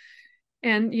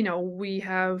 And we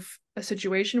have a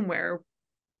situation where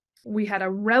we had a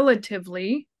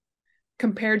relatively,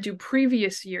 compared to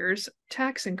previous years,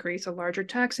 a larger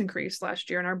tax increase last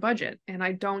year in our budget. And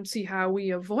I don't see how we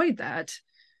avoid that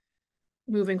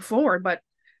moving forward. But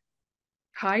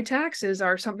high taxes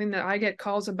are something that I get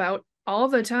calls about all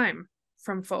the time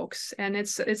from folks. And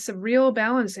it's a real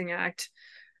balancing act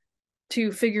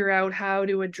to figure out how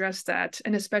to address that.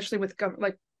 And especially with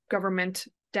government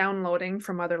downloading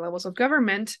from other levels of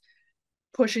government,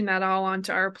 pushing that all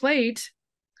onto our plate,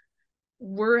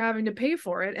 we're having to pay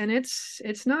for it, and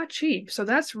it's not cheap. So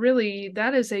that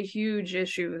is a huge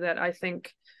issue that I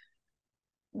think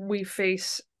we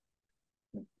face.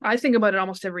 I think about it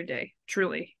almost every day,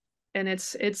 truly. And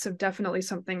it's definitely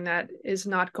something that is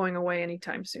not going away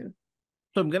anytime soon.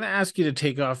 So I'm going to ask you to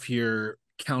take off your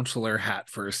counselor hat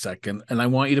for a second, and I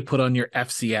want you to put on your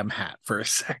FCM hat for a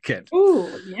second.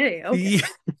 Ooh, yay. Okay.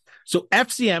 Yeah. So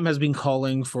FCM has been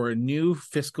calling for a new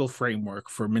fiscal framework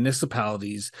for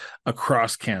municipalities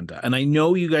across Canada. And I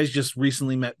know you guys just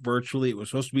recently met virtually. It was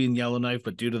supposed to be in Yellowknife,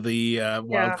 but due to the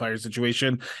wildfire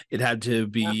situation, it had to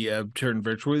be turned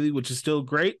virtually, which is still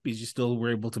great because you still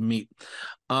were able to meet.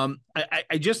 I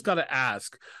just got to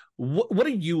ask, what are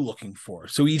you looking for?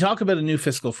 So you talk about a new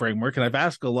fiscal framework, and I've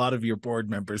asked a lot of your board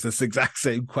members this exact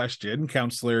same question.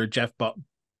 Councillor Jeff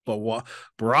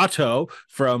Barato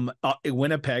from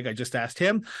Winnipeg, I just asked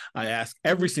him. I ask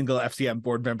every single FCM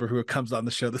board member who comes on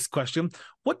the show this question.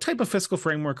 What type of fiscal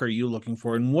framework are you looking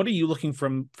for, and what are you looking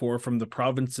from the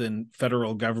province and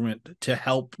federal government to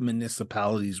help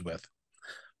municipalities with?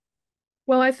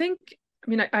 Well, I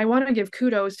want to give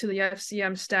kudos to the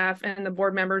FCM staff and the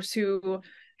board members who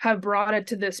have brought it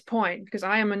to this point, because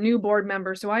I am a new board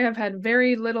member, so I have had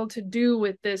very little to do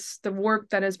with the work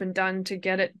that has been done to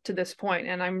get it to this point.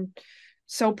 And I'm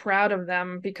so proud of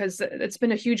them, because it's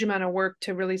been a huge amount of work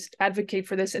to really advocate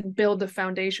for this and build the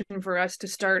foundation for us to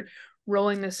start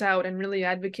rolling this out and really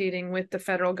advocating with the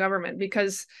federal government.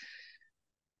 Because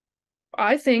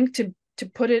I think to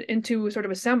put it into sort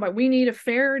of a soundbite, we need a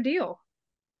fair deal.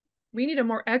 We need a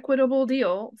more equitable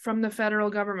deal from the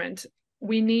federal government.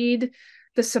 We need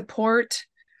the support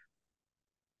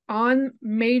on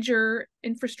major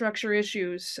infrastructure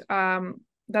issues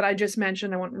that I just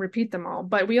mentioned. I won't repeat them all,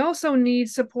 but we also need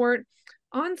support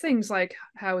on things like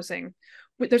housing.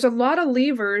 There's a lot of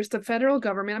levers the federal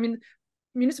government, I mean,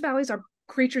 municipalities are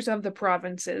creatures of the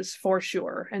provinces for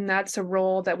sure, and that's a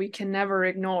role that we can never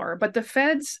ignore. But the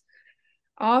feds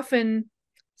often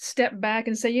step back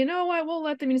and say, you know what, we'll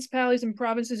let the municipalities and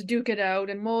provinces duke it out,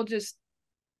 and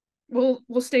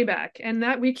we'll stay back. And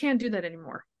that we can't do that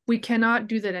anymore. We cannot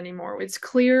do that anymore. It's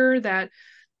clear that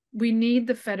we need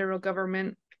the federal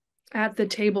government at the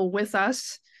table with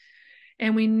us,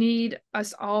 and we need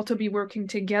us all to be working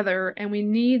together, and we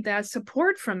need that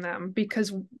support from them,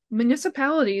 because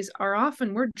municipalities are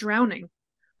often, we're drowning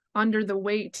under the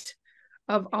weight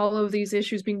of all of these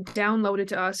issues being downloaded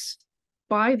to us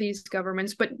by these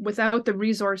governments, but without the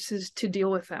resources to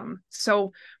deal with them.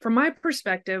 So from my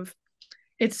perspective,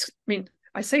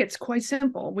 I say it's quite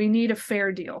simple. We need a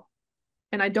fair deal.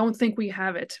 And I don't think we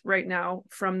have it right now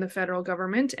from the federal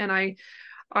government. And I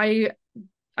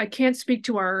can't speak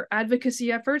to our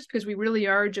advocacy efforts, because we really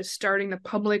are just starting the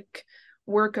public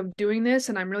work of doing this.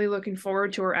 And I'm really looking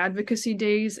forward to our advocacy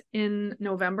days in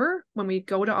November, when we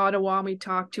go to Ottawa and we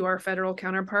talk to our federal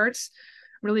counterparts.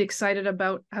 I'm really excited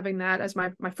about having that as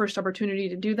my first opportunity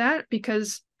to do that,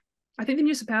 because I think the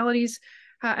municipalities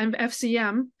and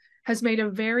FCM has made a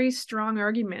very strong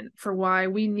argument for why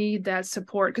we need that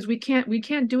support, because we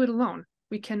can't do it alone.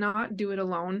 We cannot do it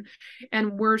alone.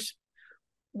 And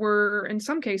we're in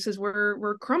some cases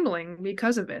we're crumbling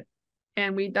because of it.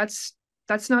 And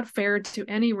that's not fair to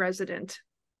any resident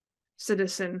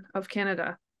citizen of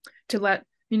Canada, to let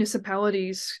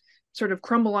municipalities sort of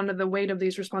crumble under the weight of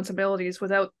these responsibilities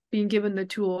without being given the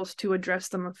tools to address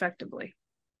them effectively.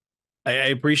 I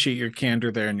appreciate your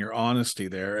candor there and your honesty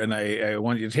there. And I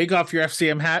want you to take off your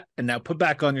FCM hat and now put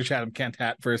back on your Chatham-Kent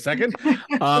hat for a second.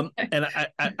 And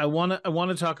I want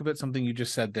to talk about something you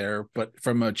just said there, but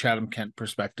from a Chatham-Kent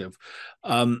perspective.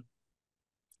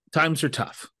 Times are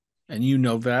tough, and you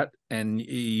know that, and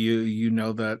you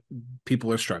know that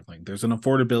people are struggling. There's an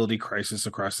affordability crisis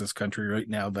across this country right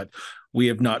now that we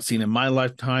have not seen in my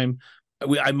lifetime.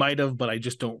 I might have, but I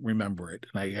just don't remember it.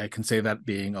 And I can say that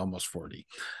being almost 40.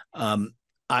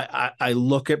 I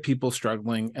look at people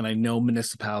struggling, and I know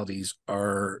municipalities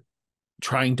are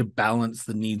trying to balance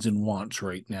the needs and wants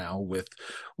right now with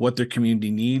what their community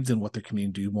needs and what their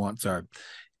community wants are.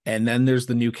 And then there's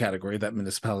the new category that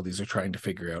municipalities are trying to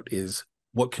figure out is,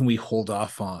 what can we hold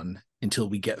off on until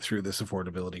we get through this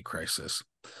affordability crisis?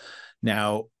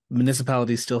 Now,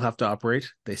 municipalities still have to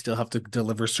operate. They still have to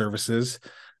deliver services.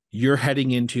 You're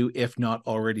heading into, if not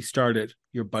already started,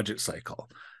 your budget cycle,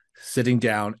 sitting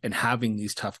down and having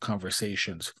these tough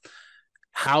conversations.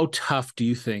 How tough do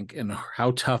you think, and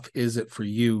how tough is it for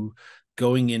you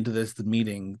going into these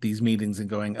meetings and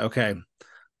going, okay,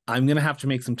 I'm going to have to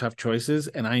make some tough choices,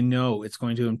 and I know it's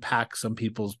going to impact some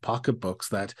people's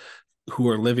pocketbooks who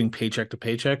are living paycheck to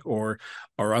paycheck or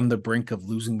are on the brink of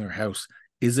losing their house.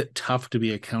 Is it tough to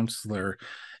be a councillor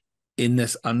in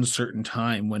this uncertain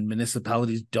time when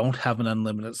municipalities don't have an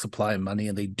unlimited supply of money,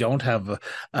 and they don't have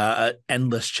a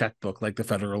endless checkbook like the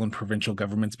federal and provincial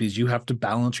governments, because you have to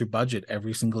balance your budget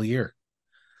every single year?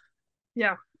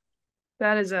 Yeah,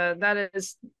 that is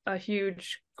a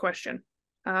huge question.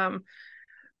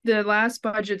 The last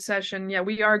budget session, yeah,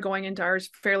 we are going into ours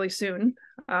fairly soon.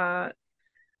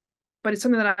 But it's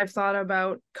something that I've thought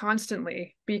about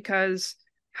constantly, because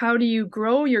how do you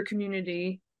grow your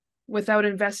community without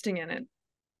investing in it?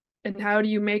 And how do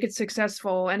you make it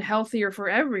successful and healthier for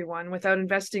everyone without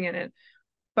investing in it?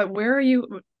 But where are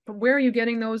you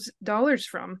getting those dollars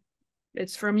from?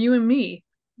 It's from you and me,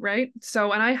 right?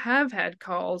 So, and I have had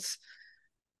calls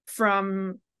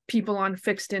from people on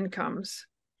fixed incomes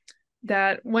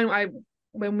that when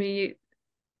we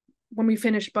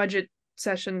finished budget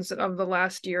sessions of the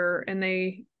last year,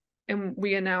 and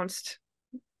we announced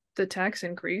the tax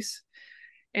increase,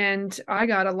 and I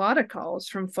got a lot of calls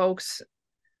from folks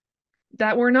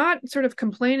that were not sort of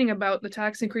complaining about the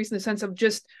tax increase in the sense of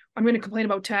just, I'm going to complain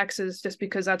about taxes just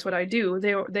because that's what I do.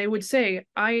 They would say,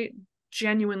 I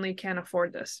genuinely can't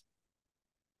afford this.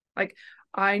 Like,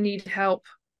 I need help.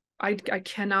 I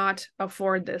cannot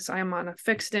afford this. I am on a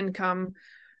fixed income.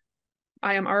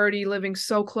 I am already living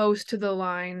so close to the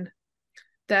line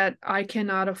that I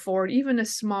cannot afford even a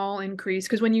small increase.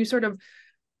 Because when you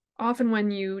often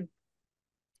when you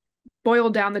boil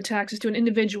down the taxes to an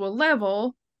individual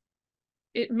level,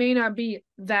 it may not be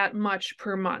that much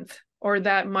per month or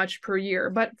that much per year.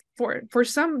 But for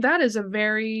some, that is a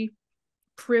very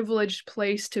privileged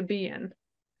place to be in.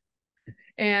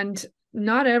 And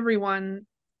not everyone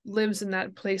lives in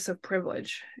that place of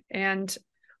privilege. And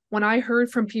when I heard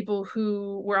from people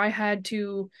where I had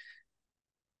to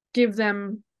give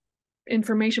them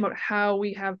information about how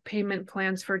we have payment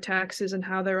plans for taxes and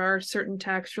how there are certain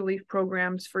tax relief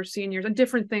programs for seniors and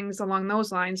different things along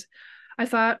those lines, I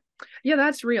thought, yeah,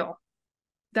 that's real.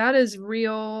 That is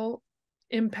real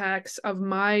impacts of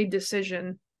my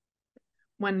decision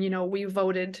when, we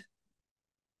voted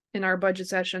in our budget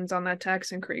sessions on that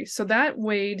tax increase. So that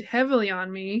weighed heavily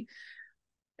on me,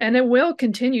 and it will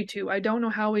continue to. I don't know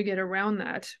how we get around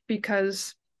that,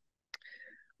 because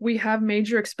we have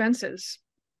major expenses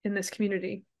in this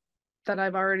community that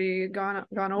I've already gone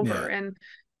over. Yeah. And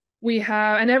we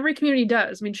have, and every community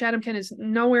does. I mean, Chatham-Kent is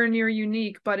nowhere near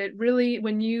unique, but it really,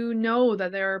 when you know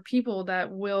that there are people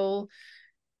that will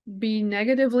be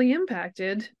negatively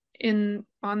impacted in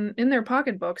their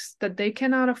pocketbooks that they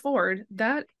cannot afford,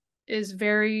 that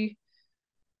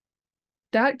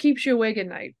keeps you awake at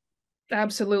night.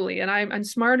 Absolutely. And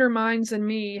smarter minds than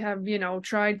me have,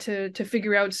 tried to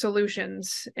figure out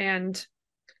solutions, and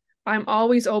I'm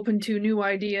always open to new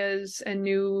ideas and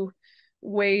new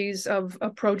ways of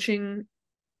approaching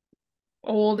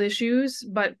old issues.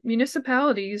 But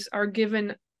municipalities are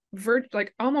given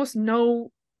almost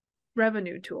no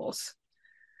revenue tools.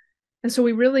 And so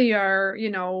we really are,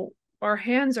 our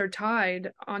hands are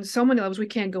tied on so many levels. We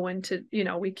can't go into,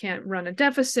 we can't run a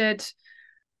deficit.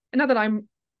 And not that I'm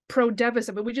pro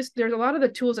deficit, but there's a lot of the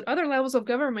tools that other levels of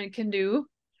government can do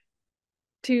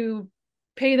to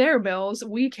pay their bills.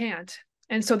 We can't.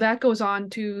 And so that goes on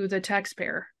to the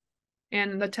taxpayer.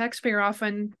 And the taxpayer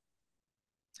often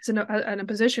is in a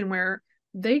position where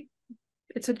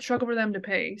it's a struggle for them to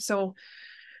pay. So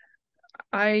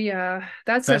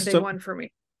that's a big one for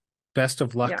me. Best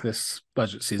of luck this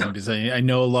budget season, because I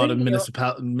know a lot of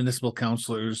municipal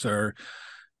councillors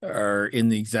are in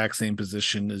the exact same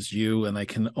position as you, and I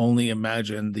can only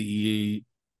imagine the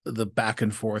back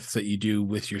and forths that you do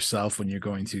with yourself when you're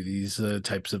going through these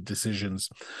types of decisions.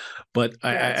 But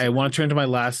I want to turn to my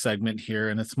last segment here,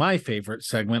 and it's my favorite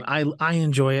segment. I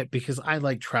enjoy it because I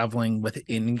like traveling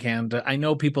within Canada. I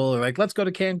know people are like, let's go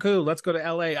to Cancun, let's go to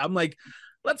LA. I'm like,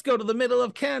 let's go to the middle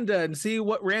of Canada and see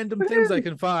what random things I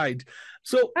can find.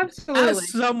 So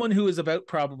as someone who is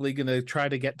probably going to try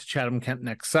to get to Chatham-Kent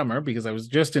next summer, because I was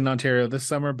just in Ontario this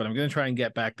summer, but I'm going to try and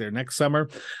get back there next summer.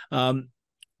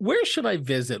 Where should I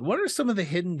visit? What are some of the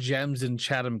hidden gems in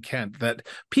Chatham-Kent that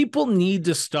people need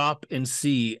to stop and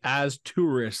see as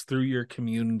tourists through your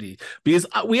community? Because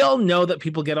we all know that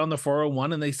people get on the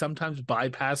 401 and they sometimes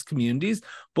bypass communities,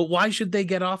 but why should they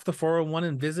get off the 401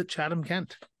 and visit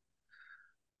Chatham-Kent?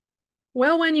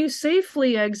 Well, when you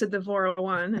safely exit the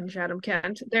 401 in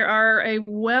Chatham-Kent, there are a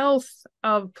wealth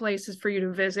of places for you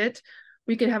to visit.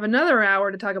 We could have another hour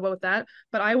to talk about that,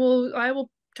 but I will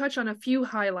touch on a few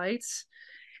highlights.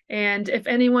 And if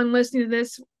anyone listening to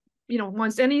this,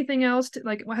 wants anything else,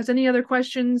 has any other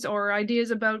questions or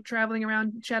ideas about traveling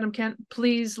around Chatham-Kent,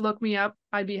 please look me up.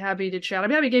 I'd be happy to chat. I'd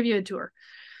be happy to give you a tour.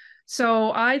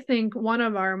 So I think one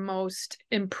of our most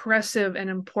impressive and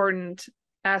important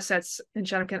assets in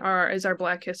Chatham-Kent is our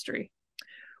Black history.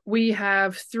 We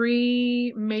have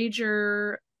 3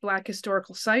 major Black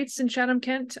historical sites in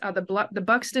Chatham-Kent. The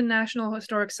Buxton National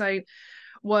Historic Site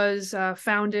was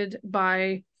founded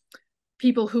by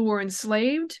people who were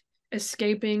enslaved,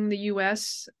 escaping the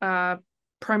U.S.,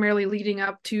 primarily leading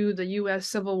up to the U.S.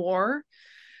 Civil War,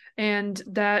 and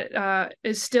that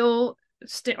is still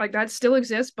that still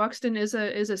exists. Buxton is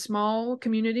a small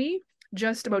community,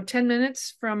 just about 10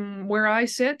 minutes from where I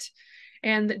sit,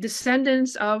 and the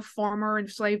descendants of former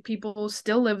enslaved people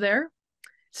still live there.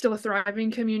 Still a thriving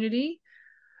community.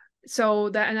 So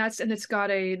it's got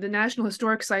the National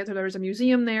Historic Site. So there's a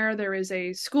museum there. There is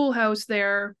a schoolhouse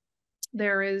there.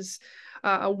 There is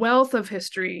a wealth of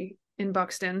history in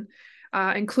Buxton,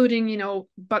 including,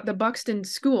 but the Buxton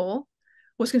School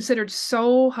was considered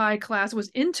so high class,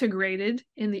 was integrated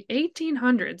in the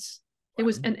 1800s. It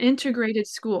was an integrated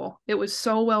school. It was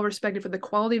so well respected for the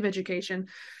quality of education.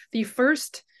 The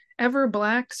first ever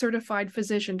Black certified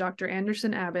physician, Dr.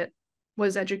 Anderson Abbott,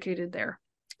 was educated there.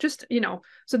 Just,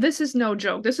 so this is no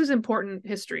joke. This is important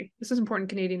history. This is important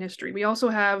Canadian history. We also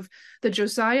have the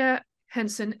Josiah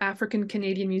Henson African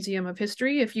Canadian Museum of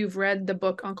History, if you've read the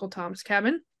book Uncle Tom's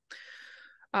Cabin.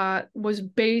 was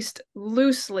based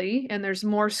loosely, and there's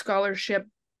more scholarship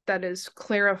that is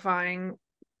clarifying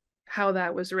how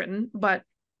that was written, but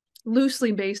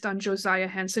loosely based on Josiah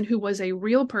Henson, who was a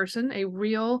real person, a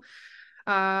real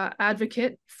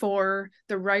advocate for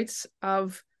the rights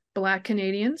of Black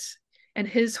Canadians. And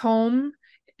his home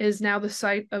is now the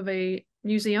site of a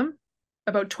museum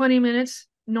about 20 minutes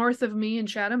north of me in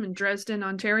Chatham, in Dresden,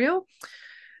 Ontario.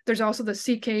 There's also the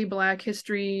CK Black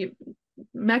History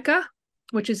Mecca,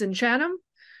 which is in Chatham,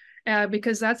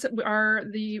 because that's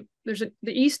the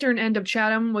eastern end of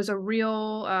Chatham was a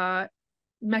real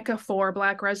Mecca for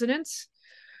Black residents.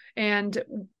 And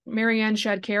Marianne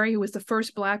Shad Carey, who was the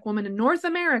first Black woman in North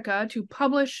America to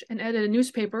publish and edit a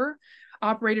newspaper,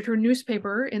 operated her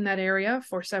newspaper in that area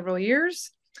for several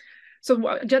years. So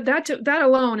that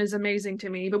alone is amazing to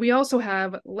me. But we also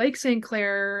have Lake St.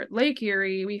 Clair, Lake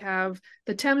Erie. We have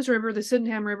the Thames River, the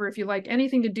Sydenham River. If you like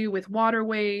anything to do with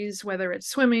waterways, whether it's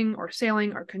swimming or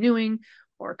sailing or canoeing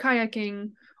or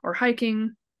kayaking or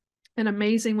hiking, an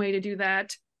amazing way to do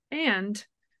that. And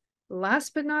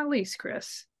last but not least,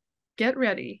 Chris, get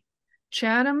ready.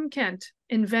 Chatham-Kent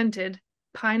invented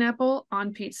pineapple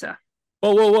on pizza.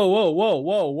 Whoa, whoa, whoa, whoa, whoa,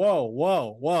 whoa, whoa,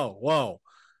 whoa, whoa, whoa.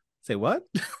 Say what?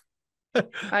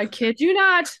 I kid you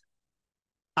not.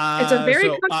 It's a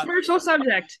very controversial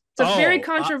subject. It's a very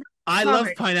controversial I love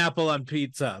pineapple on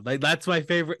pizza. Like, that's my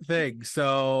favorite thing.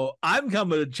 So I'm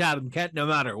coming to Chatham-Kent no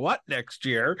matter what next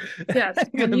year. Yes.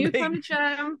 When you come to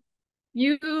Chatham,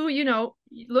 you know,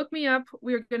 look me up.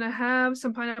 We're going to have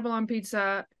some pineapple on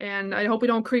pizza, and I hope we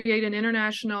don't create an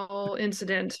international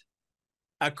incident.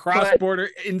 A cross-border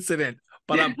incident.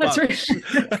 But that's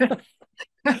right.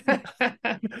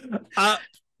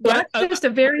 That's just a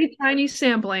very tiny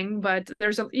sampling, but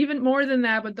there's even more than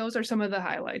that, but those are some of the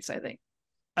highlights, I think.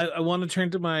 I want to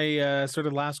turn to my sort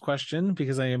of last question,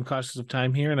 because I am cautious of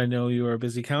time here, and I know you are a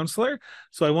busy counselor.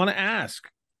 So I want to ask,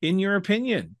 in your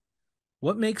opinion,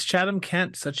 what makes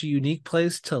Chatham-Kent such a unique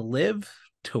place to live,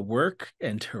 to work,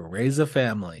 and to raise a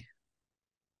family?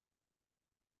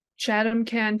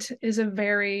 Chatham-Kent is a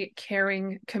very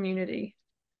caring community.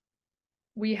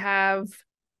 We have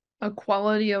a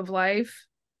quality of life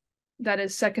that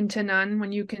is second to none.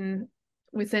 When you can,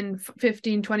 within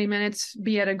 15, 20 minutes,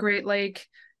 be at a great lake,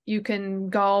 you can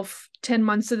golf 10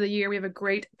 months of the year. We have a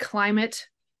great climate,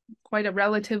 quite a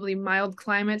relatively mild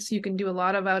climate, so you can do a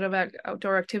lot of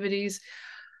outdoor activities.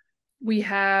 We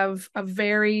have a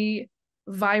very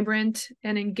vibrant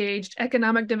and engaged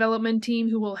economic development team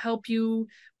who will help you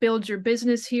build your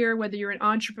business here, whether you're an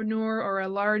entrepreneur or a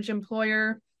large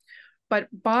employer. But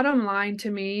bottom line to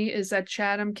me is that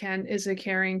Chatham-Kent is a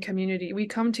caring community. We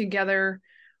come together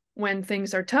when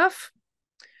things are tough.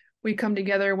 We come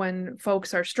together when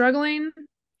folks are struggling,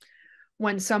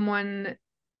 when someone,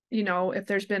 you know, if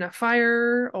there's been a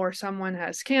fire or someone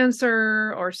has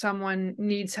cancer or someone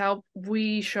needs help,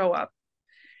 we show up.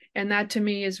 And that to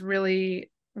me is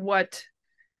really what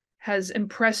has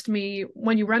impressed me.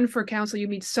 When you run for council, you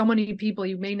meet so many people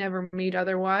you may never meet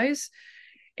otherwise.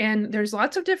 And there's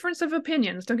lots of difference of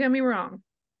opinions, don't get me wrong.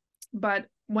 But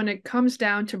when it comes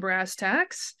down to brass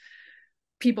tacks,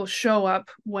 people show up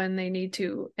when they need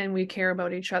to, and we care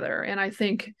about each other. And I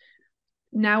think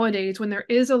nowadays, when there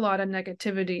is a lot of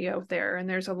negativity out there and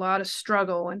there's a lot of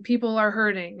struggle and people are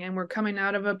hurting and we're coming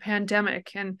out of a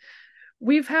pandemic and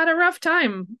we've had a rough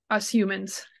time, us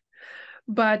humans,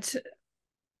 but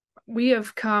we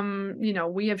have come, you know,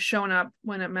 we have shown up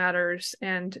when it matters.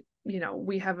 And, you know,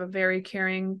 we have a very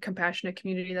caring, compassionate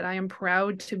community that I am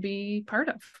proud to be part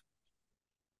of.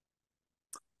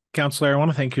 Counselor, I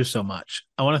want to thank you so much.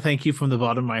 I want to thank you from the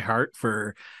bottom of my heart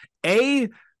for an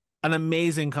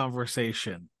amazing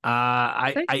conversation.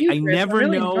 I never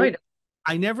know.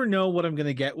 I never know what I'm going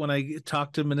to get when I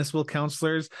talk to municipal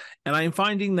councillors, and I'm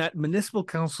finding that municipal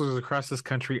councillors across this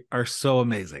country are so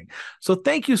amazing. So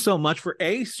thank you so much for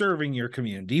A, serving your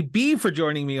community, B, for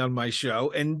joining me on my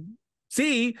show, and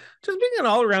C, just being an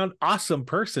all-around awesome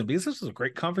person, because this was a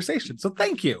great conversation. So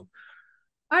thank you.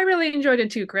 I really enjoyed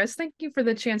it too, Chris. Thank you for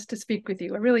the chance to speak with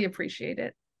you. I really appreciate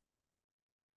it.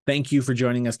 Thank you for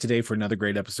joining us today for another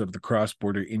great episode of the Cross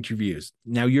Border Interviews.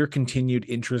 Now, your continued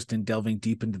interest in delving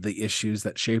deep into the issues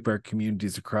that shape our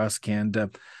communities across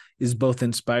Canada is both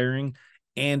inspiring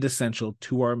and essential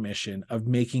to our mission of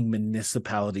making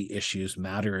municipality issues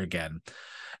matter again.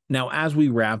 Now, as we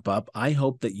wrap up, I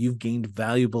hope that you've gained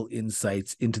valuable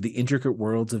insights into the intricate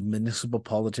worlds of municipal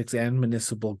politics and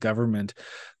municipal government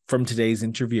from today's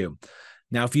interview.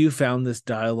 Now, if you found this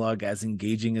dialogue as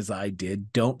engaging as I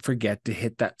did, don't forget to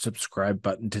hit that subscribe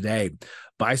button today.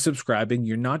 By subscribing,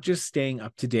 you're not just staying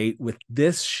up to date with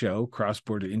this show, Cross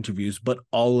Border Interviews, but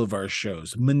all of our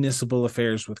shows: Municipal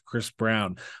Affairs with Chris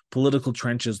Brown, Political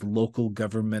Trenches, Local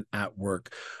Government at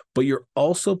Work. But you're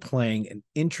also playing an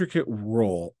intricate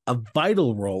role, a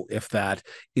vital role, if that,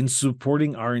 in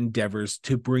supporting our endeavors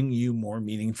to bring you more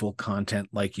meaningful content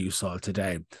like you saw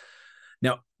today.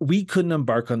 Now, we couldn't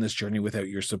embark on this journey without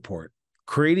your support.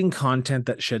 Creating content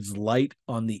that sheds light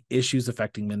on the issues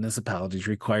affecting municipalities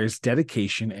requires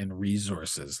dedication and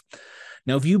resources.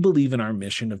 Now, if you believe in our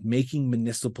mission of making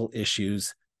municipal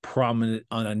issues prominent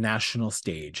on a national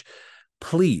stage,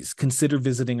 please consider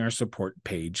visiting our support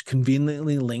page,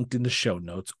 conveniently linked in the show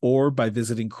notes, or by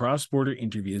visiting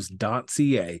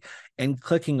crossborderinterviews.ca and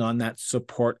clicking on that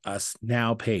Support Us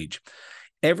Now page.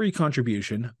 Every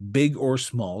contribution, big or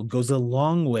small, goes a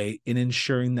long way in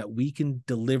ensuring that we can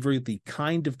deliver the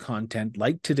kind of content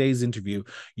like today's interview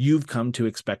you've come to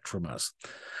expect from us.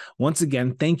 Once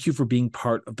again, thank you for being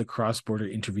part of the Cross Border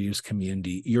Interviews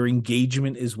community. Your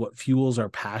engagement is what fuels our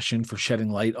passion for shedding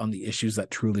light on the issues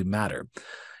that truly matter.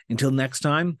 Until next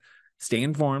time, stay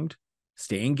informed,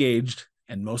 stay engaged,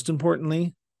 and most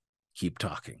importantly, keep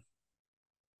talking.